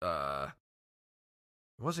 Was it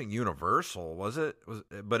it wasn't Universal, was it?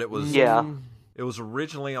 But it was. Yeah. It was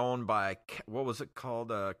originally owned by, what was it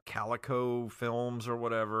called? Calico Films or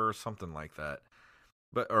whatever, something like that.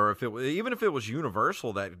 Or even if it was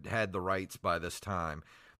Universal that had the rights by this time,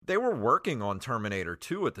 they were working on Terminator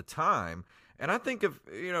 2 at the time. And I think if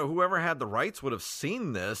whoever had the rights would have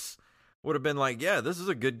seen this, would have been like, yeah, this is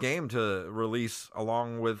a good game to release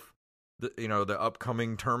along with the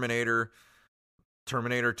upcoming Terminator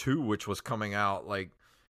 2, which was coming out like.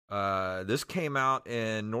 This came out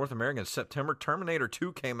in North America in September. Terminator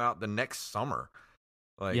 2 came out the next summer.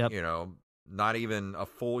 Not even a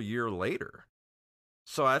full year later.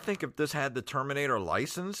 So I think if this had the Terminator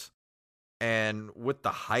license, and with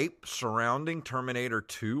the hype surrounding Terminator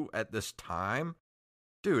 2 at this time,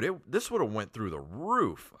 dude, this would have went through the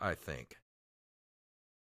roof, I think.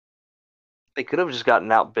 They could have just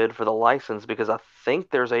gotten outbid for the license, because I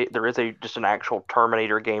think there is just an actual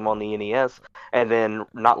Terminator game on the NES, and then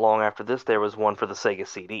not long after this there was one for the Sega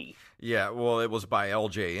CD. Yeah, well, it was by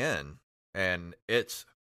LJN, and it's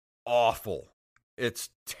awful. It's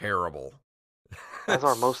terrible. As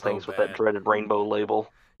are most things with that dreaded rainbow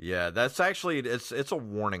label. Yeah, that's actually it's a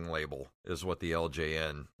warning label, is what the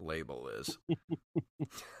LJN label is.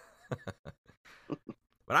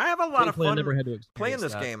 But I have a lot of fun playing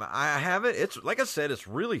this game. I have it. It's like I said, it's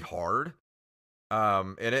really hard.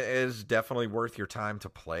 And it is definitely worth your time to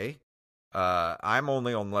play. I'm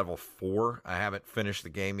only on level 4. I haven't finished the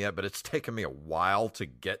game yet, but it's taken me a while to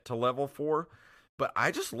get to level 4. But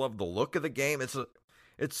I just love the look of the game.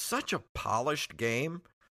 It's such a polished game,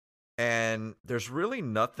 and there's really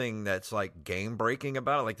nothing that's like game breaking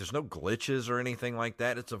about it. Like, there's no glitches or anything like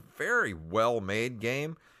that. It's a very well made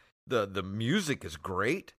game. The music is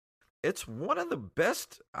great. It's one of the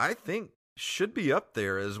best, I think, should be up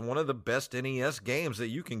there as one of the best NES games that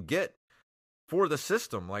you can get for the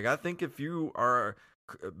system. Like, I think if you are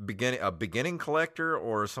beginning collector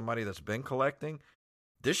or somebody that's been collecting,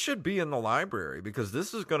 this should be in the library because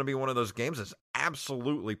this is going to be one of those games that's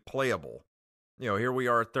absolutely playable. Here we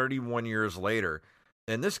are 31 years later,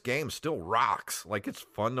 and this game still rocks. Like, it's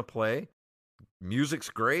fun to play. Music's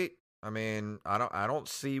great. I mean, I don't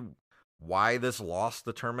see why this lost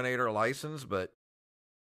the Terminator license, but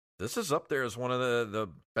this is up there as one of the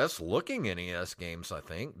best looking NES games, I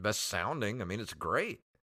think. Best sounding. I mean, it's great.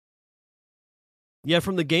 Yeah,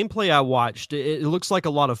 from the gameplay I watched, it looks like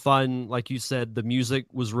a lot of fun. Like you said, the music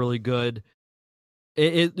was really good.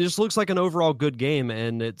 It just looks like an overall good game,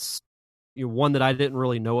 and it's one that I didn't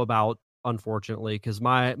really know about, unfortunately, because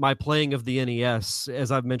my playing of the NES,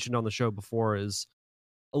 as I've mentioned on the show before, is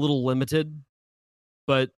a little limited,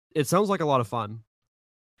 but it sounds like a lot of fun.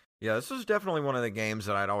 Yeah, this is definitely one of the games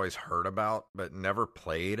that I'd always heard about, but never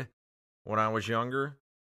played when I was younger.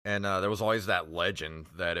 And there was always that legend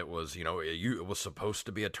that it was, it was supposed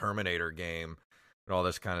to be a Terminator game and all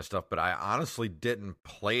this kind of stuff. But I honestly didn't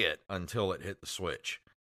play it until it hit the Switch.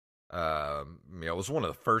 It was one of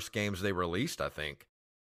the first games they released, I think,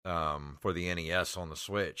 for the NES on the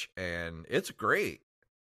Switch. And it's great.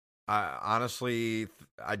 I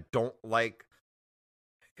don't like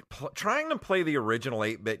trying to play the original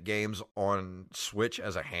 8-bit games on Switch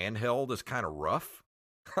as a handheld is kind of rough.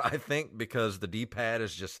 I think because the D-pad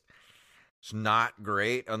is just, it's not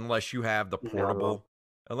great unless you have the portable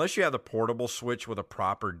Switch with a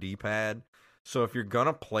proper D-pad. So if you're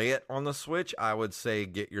gonna play it on the Switch, I would say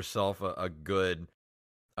get yourself a good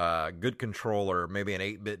controller, maybe an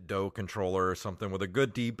 8-bit DOE controller or something with a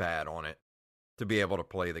good D-pad on it to be able to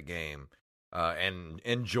play the game and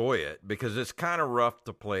enjoy it, because it's kind of rough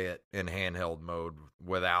to play it in handheld mode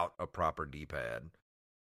without a proper D-pad.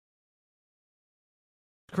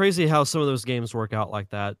 Crazy how some of those games work out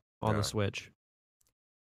like that on the Switch.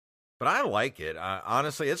 But I like it.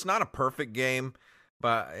 Honestly, it's not a perfect game,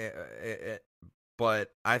 but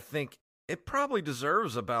I think it probably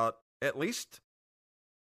deserves about at least,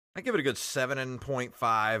 I give it a good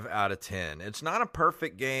 7.5 out of 10. It's not a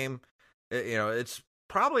perfect game. It's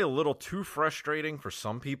probably a little too frustrating for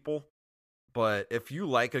some people, but if you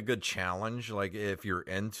like a good challenge, like if you're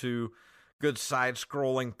into good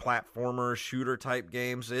side-scrolling platformer shooter type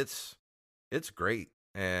games, it's great.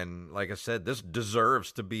 And like I said, this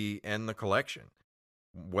deserves to be in the collection.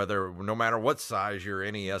 No matter what size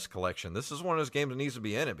your NES collection, this is one of those games that needs to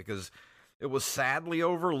be in it because it was sadly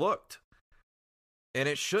overlooked. And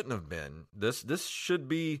it shouldn't have been. This should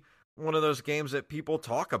be one of those games that people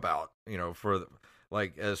talk about, for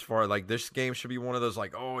like, as far like this game should be one of those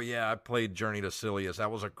like, oh yeah, I played Journey to Silius. That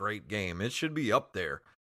was a great game. It should be up there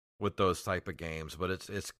with those type of games, but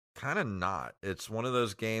it's kind of not. It's one of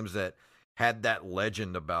those games that had that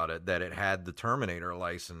legend about it, that it had the Terminator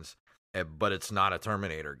license, but it's not a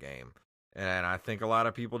Terminator game. And I think a lot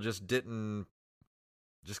of people just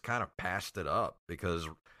kind of passed it up because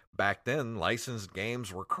back then licensed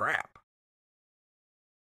games were crap.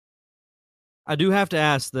 I do have to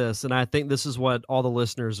ask this, and I think this is what all the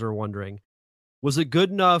listeners are wondering. Was it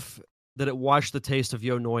good enough that it washed the taste of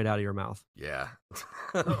Yo Noid out of your mouth? Yeah.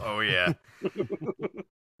 Oh yeah.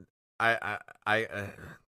 I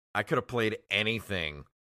could have played anything.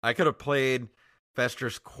 I could have played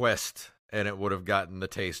Fester's Quest, and it would have gotten the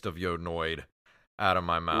taste of Yo Noid out of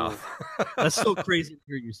my mouth. That's so crazy to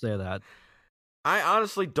hear you say that. I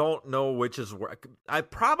honestly don't know which is where. I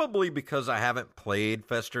probably, because I haven't played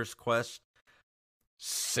Fester's Quest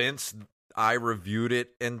since I reviewed it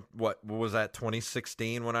in what was that,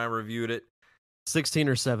 2016 when I reviewed it? 16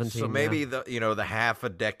 or 17. So maybe the half a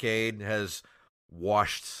decade has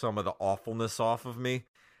washed some of the awfulness off of me,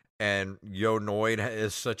 and Yo Noid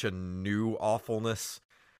is such a new awfulness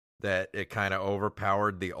that it kind of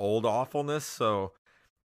overpowered the old awfulness. So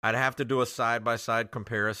I'd have to do a side-by-side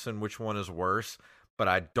comparison, which one is worse, but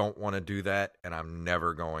I don't want to do that, and I'm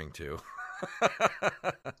never going to.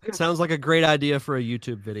 Sounds like a great idea for a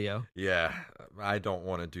YouTube video. Yeah, I don't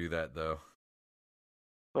want to do that, though.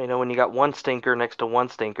 Well, when you got one stinker next to one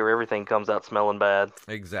stinker, everything comes out smelling bad.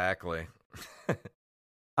 Exactly.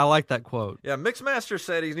 I like that quote. Yeah, Mixmaster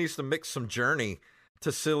said he needs to mix some Journey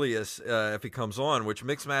to Silius if he comes on, which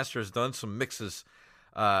Mixmaster has done some mixes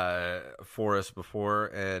for us before,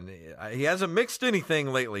 and he hasn't mixed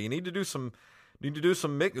anything lately. You need to do some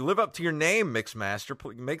live up to your name,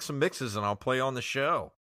 Mixmaster. Make some mixes, and I'll play on the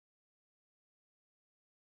show.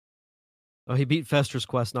 Oh, he beat Fester's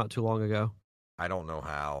Quest not too long ago. I don't know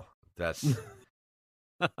how. That's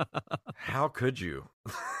how could you?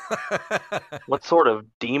 What sort of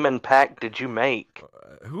demon pack did you make?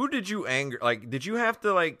 Who did you anger? Like, did you have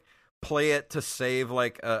to play it to save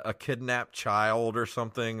like a kidnapped child or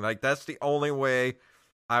something. Like that's the only way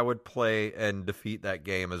I would play and defeat that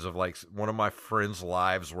game, is if like one of my friends'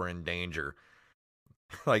 lives were in danger.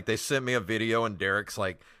 Like they sent me a video and Derek's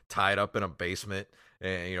like tied up in a basement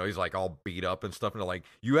and he's like all beat up and stuff, and they're like,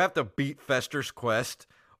 you have to beat Fester's quest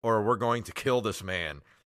or we're going to kill this man.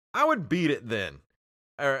 I would beat it then,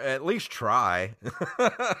 or at least try.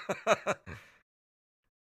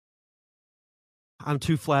 I'm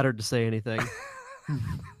too flattered to say anything.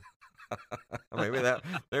 maybe that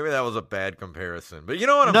was a bad comparison, but you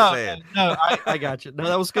know what I'm saying. No, I got you. No,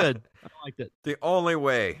 that was good. I liked it. The only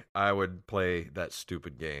way I would play that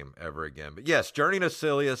stupid game ever again. But yes, Journey to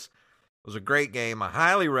Silius was a great game. I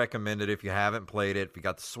highly recommend it if you haven't played it. If you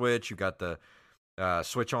got the Switch, you got the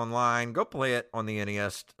Switch Online, go play it on the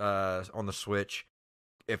NES, on the Switch.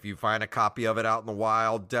 If you find a copy of it out in the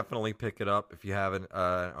wild, definitely pick it up. If you have an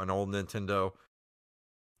old Nintendo,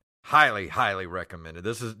 highly, highly recommended.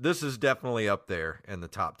 This is definitely up there in the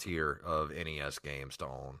top tier of NES games to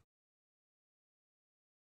own.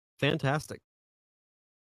 Fantastic.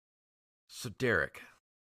 So, Derek,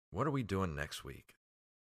 what are we doing next week?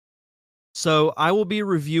 So I will be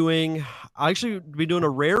reviewing. I actually be doing a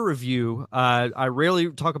rare review. I rarely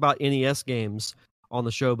talk about NES games on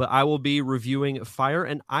the show, but I will be reviewing Fire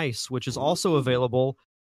and Ice, which is also available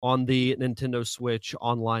on the Nintendo Switch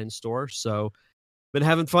online store. So been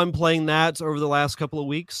having fun playing that over the last couple of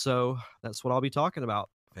weeks. So that's what I'll be talking about.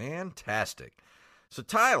 Fantastic. So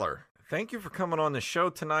Tyler, thank you for coming on the show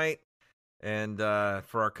tonight, and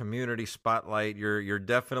for our community spotlight. You're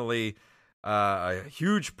definitely a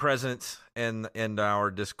huge presence in our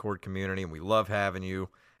Discord community, and we love having you.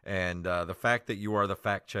 And the fact that you are the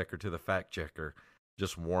fact checker to the fact checker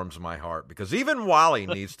just warms my heart, because even Wally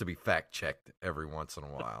needs to be fact checked every once in a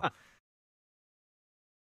while.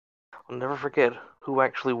 I'll never forget who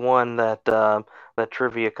actually won that that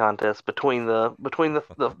trivia contest between the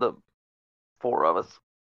four of us.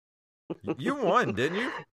 You won, didn't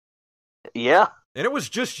you? Yeah. And it was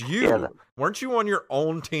just you. Yeah, Weren't you on your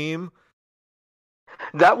own team?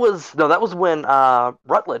 That was when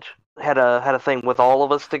Rutledge had a thing with all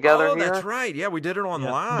of us together. Oh, here. that's right. Yeah, we did it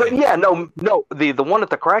online. But yeah, no, the one at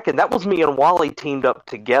the Kraken, that was me and Wally teamed up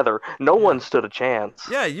together. No one stood a chance.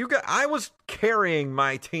 Yeah, I was carrying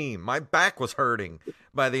my team. My back was hurting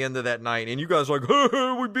by the end of that night, and you guys were like,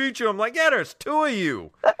 hey, we beat you. I'm like, yeah, there's two of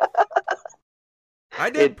you. I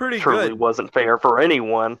did pretty good. It truly wasn't fair for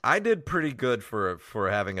anyone. I did pretty good for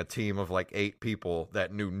having a team of like 8 people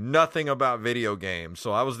that knew nothing about video games,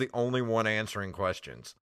 so I was the only one answering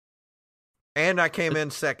questions. And I came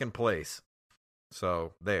in second place.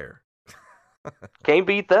 So, there. Can't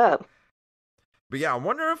beat that. But yeah, I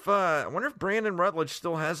wonder if Brandon Rutledge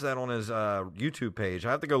still has that on his YouTube page.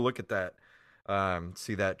 I have to go look at that,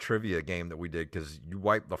 see that trivia game that we did, because you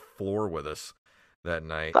wiped the floor with us that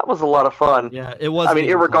night. That was a lot of fun. Yeah, it was. I mean,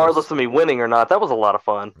 irregardless of me winning or not, that was a lot of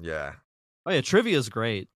fun. Yeah. Oh yeah, trivia is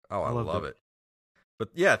great. Oh, I love it. But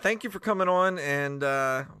yeah, thank you for coming on, and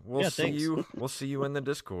we'll see you. We'll see you in the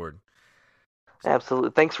Discord. Absolutely.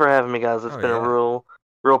 Thanks for having me, guys. It's been a real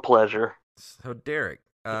pleasure. So, Derek,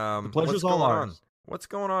 the pleasure's all ours. What's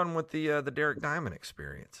going on with the Derek Diamond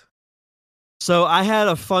experience? So I had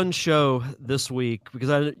a fun show this week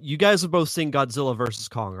because you guys have both seen Godzilla vs.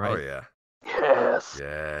 Kong, right? Oh yeah.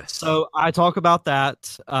 Yes. So I talk about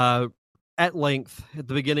that at length at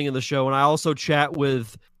the beginning of the show, and I also chat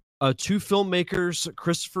with 2 filmmakers,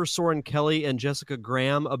 Christopher Soren Kelly and Jessica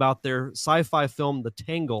Graham, about their sci-fi film The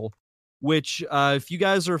Tangle, which if you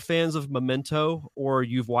guys are fans of Memento or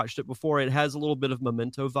you've watched it before, it has a little bit of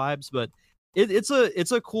Memento vibes, but it's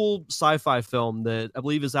a cool sci-fi film that I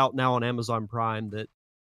believe is out now on Amazon Prime that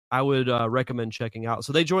I would recommend checking out.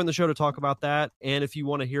 So they joined the show to talk about that, and if you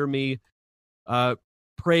want to hear me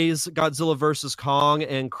praise Godzilla vs. Kong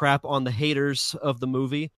and crap on the haters of the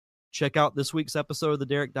movie, check out this week's episode of the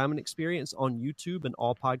Derek Diamond Experience on YouTube and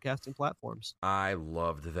all podcasting platforms. I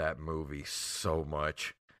loved that movie so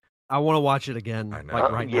much. I want to watch it again. I know.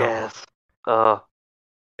 Like right yes. now.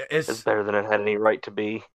 It's better than it had any right to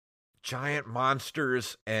be. Giant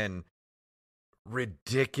monsters and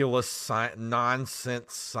ridiculous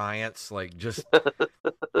nonsense science, like just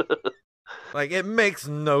like it makes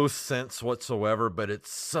no sense whatsoever, but it's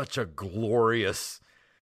such a glorious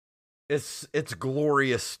it's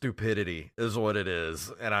glorious stupidity is what it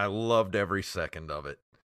is, and I loved every second of it.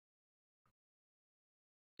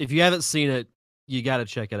 If you haven't seen it, you got to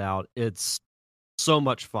check it out. It's so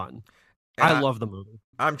much fun. I love the movie.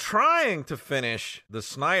 I'm trying to finish the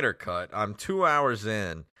Snyder Cut. I'm 2 hours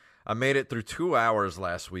in. I made it through 2 hours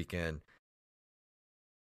last weekend.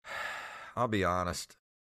 I'll be honest.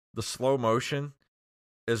 the slow motion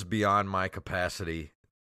is beyond my capacity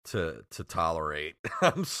to tolerate.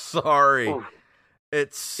 I'm sorry. Ooh.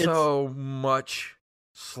 It's so much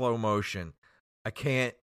slow motion. I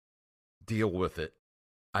can't deal with it.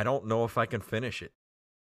 I don't know if I can finish it.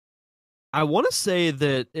 I want to say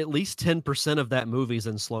that at least 10% of that movie is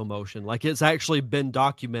in slow motion. Like, it's actually been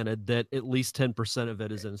documented that at least 10% of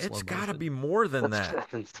it is in slow motion. It's got to be more than that.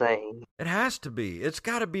 That's insane. It has to be. It's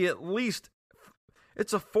got to be at least.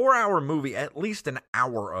 It's a 4-hour movie. At least an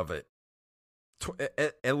hour of it.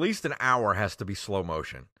 At least an hour has to be slow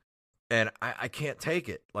motion. And I can't take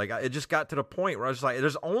it. Like, it just got to the point where I was like,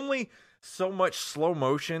 there's only so much slow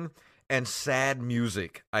motion and sad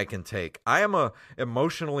music I can take. I am a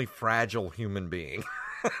emotionally fragile human being.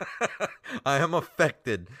 I am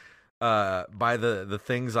affected by the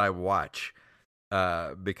things I watch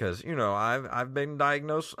because, you know, I've been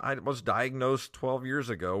diagnosed. I was diagnosed 12 years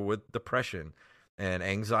ago with depression and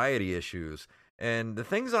anxiety issues, and the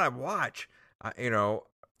things I watch,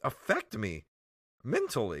 affect me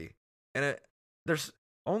mentally. And there's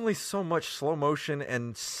only so much slow motion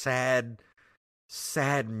and sad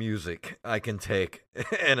music I can take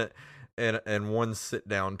in one sit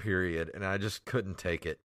down period, and I just couldn't take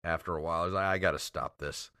it after a while. I was like, I got to stop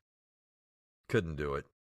this. Couldn't do it.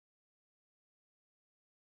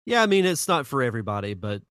 Yeah, I mean, it's not for everybody,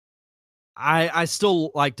 but I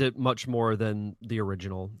still liked it much more than the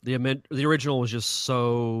original. The original was just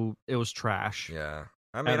it was trash. Yeah,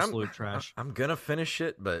 I mean, absolute trash. I'm gonna finish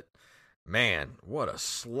it, but man, what a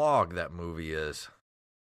slog that movie is.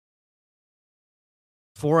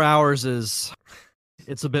 4 hours it's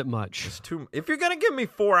a bit much. It's too. If you're gonna give me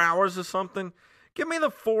 4 hours of something, give me the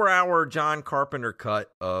 4-hour John Carpenter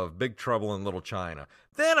cut of Big Trouble in Little China.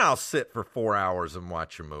 Then I'll sit for 4 hours and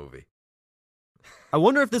watch your movie. I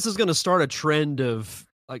wonder if this is going to start a trend of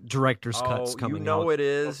like director's cuts coming out. You know it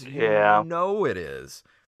is. Yeah. You know it is.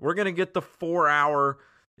 We're gonna get the 4-hour,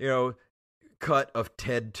 cut of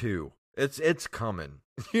Ted 2. It's coming.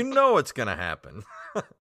 You know it's gonna happen.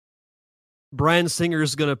 Bryan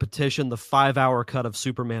Singer's going to petition the 5-hour cut of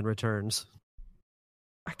Superman Returns.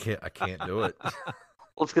 I can't do it.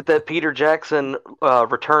 Let's get that Peter Jackson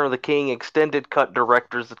Return of the King extended cut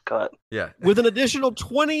director's cut. Yeah. With an additional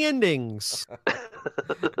 20 endings.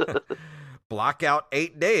 Block out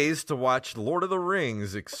 8 days to watch Lord of the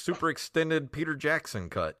Rings super extended Peter Jackson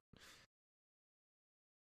cut.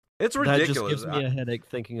 It's ridiculous. That just gives me a headache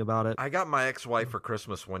thinking about it. I got my ex-wife for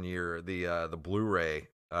Christmas one year the Blu-ray,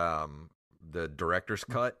 the director's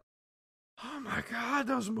cut. Oh my God,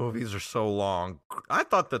 those movies are so long. I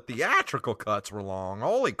thought the theatrical cuts were long.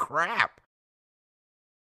 Holy crap.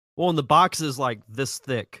 Well, and the box is like this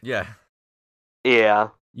thick. Yeah. Yeah.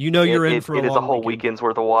 You're in for a long It is a whole weekend's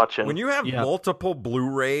worth of watching. When you have multiple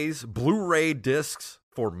Blu-ray discs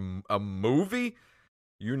for a movie,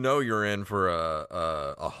 you're in for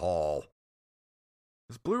a haul.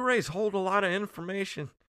 Because Blu-rays hold a lot of information.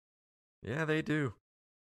 Yeah, they do.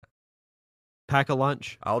 Pack a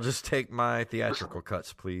lunch. I'll just take my theatrical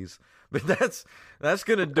cuts, please. But that's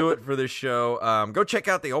going to do it for this show. Go check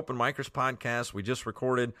out the Open Micers podcast. We just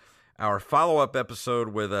recorded our follow-up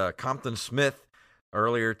episode with Compton Smith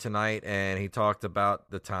earlier tonight, and he talked about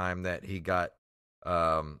the time that he got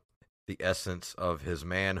the essence of his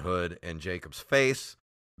manhood in Jacob's face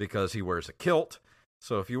because he wears a kilt.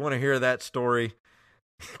 So if you want to hear that story,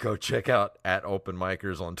 go check out at Open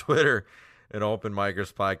Micers on Twitter and Open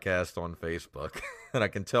Micers Podcast on Facebook. And I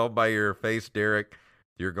can tell by your face, Derek,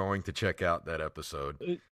 you're going to check out that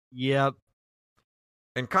episode. Yep.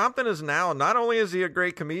 And Compton is now, not only is he a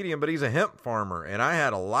great comedian, but he's a hemp farmer. And I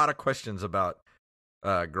had a lot of questions about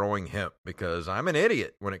growing hemp because I'm an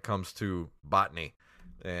idiot when it comes to botany.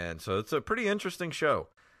 And so it's a pretty interesting show.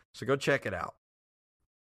 So go check it out.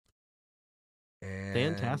 And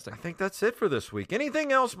fantastic. I think that's it for this week.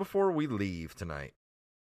 Anything else before we leave tonight?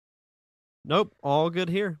 Nope, all good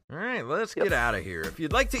here. All right, let's get out of here. If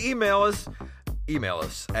you'd like to email us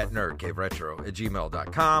at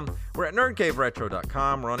nerdcaveretro@gmail.com. We're at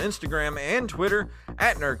nerdcaveretro.com. We're on Instagram and Twitter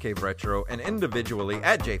at nerdcaveretro, and individually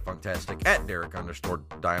at jfunktastic, at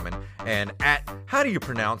Derek_Diamond, and at, how do you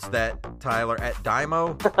pronounce that, Tyler? At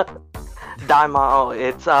Dymo? Dymo.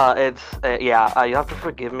 You have to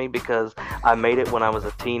forgive me because I made it when I was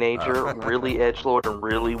a teenager, really edgelord and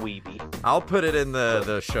really weeby. I'll put it in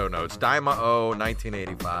the show notes. Dymo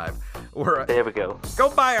 1985. There we go. Go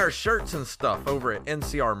buy our shirts and stuff over at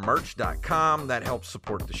ncrmerch.com. That helps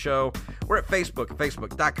support the show. We're at Facebook,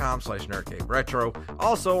 facebook.com/nerdcaveretro.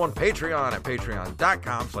 Also on Patreon at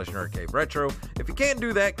patreon.com/nerdcaveretro. If you can't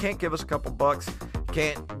do that, can't give us a couple bucks,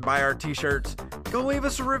 can't buy our t-shirts, go leave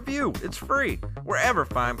us a review. It's free, wherever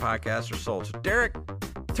fine podcasts are sold. So, Derek,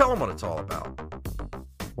 tell them what it's all about.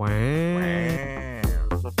 Wow.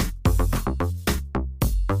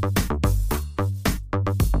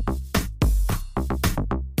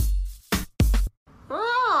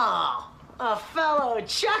 Oh, a fellow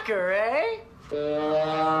chucker, eh?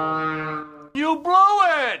 You blew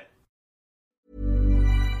it!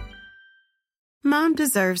 Mom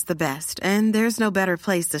deserves the best, and there's no better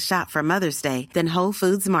place to shop for Mother's Day than Whole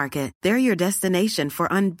Foods Market. They're your destination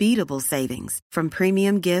for unbeatable savings, from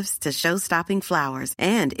premium gifts to show-stopping flowers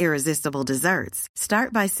and irresistible desserts.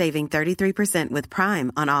 Start by saving 33% with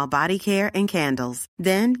Prime on all body care and candles.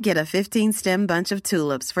 Then get a 15-stem bunch of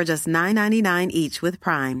tulips for just $9.99 each with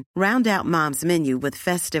Prime. Round out Mom's menu with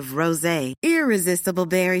festive rosé, irresistible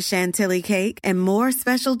berry chantilly cake, and more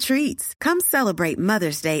special treats. Come celebrate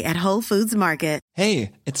Mother's Day at Whole Foods Market.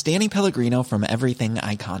 Hey, it's Danny Pellegrino from Everything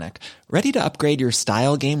Iconic. Ready to upgrade your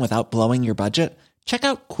style game without blowing your budget? Check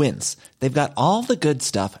out Quince. They've got all the good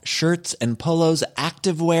stuff, shirts and polos,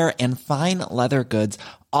 activewear, and fine leather goods,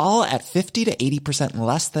 all at 50 to 80%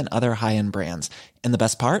 less than other high-end brands. And the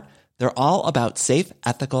best part? They're all about safe,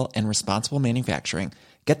 ethical, and responsible manufacturing.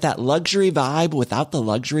 Get that luxury vibe without the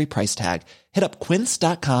luxury price tag. Hit up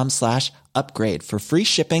quince.com/upgrade for free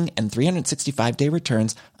shipping and 365-day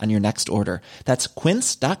returns on your next order. That's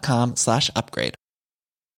quince.com/upgrade.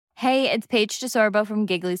 Hey, it's Paige DeSorbo from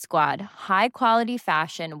Giggly Squad. High quality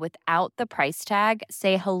fashion without the price tag.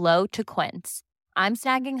 Say hello to Quince. I'm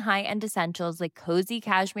snagging high-end essentials like cozy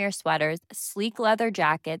cashmere sweaters, sleek leather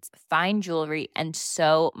jackets, fine jewelry, and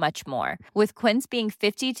so much more. With Quince being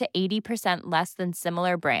 50 to 80% less than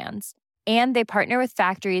similar brands. And they partner with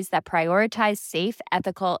factories that prioritize safe,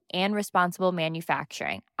 ethical, and responsible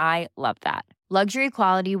manufacturing. I love that. Luxury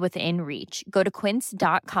quality within reach. Go to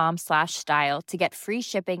quince.com/style to get free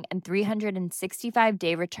shipping and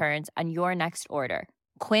 365-day returns on your next order.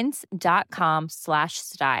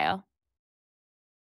 Quince.com/style.